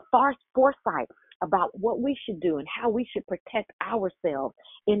 Give us foresight about what we should do and how we should protect ourselves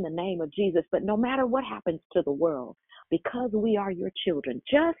in the name of Jesus. But no matter what happens to the world, because we are your children,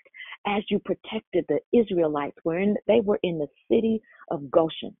 just as you protected the Israelites when they were in the city of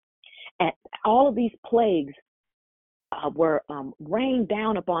Goshen, and all of these plagues were rained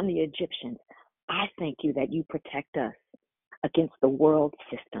down upon the Egyptians, I thank you that you protect us against the world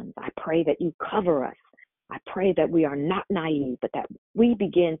systems. I pray that you cover us. I pray that we are not naive, but that we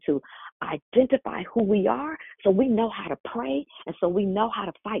begin to identify who we are so we know how to pray and so we know how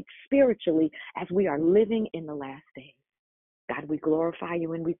to fight spiritually as we are living in the last days. God, we glorify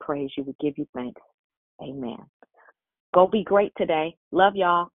you and we praise you. We give you thanks. Amen. Go be great today. Love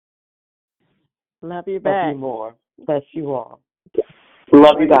y'all. Love you back. Love you more. Bless you all.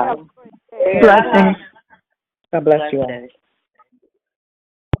 Love you guys. Blessings. God bless you all.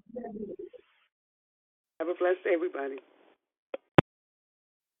 Have a blessed day, everybody.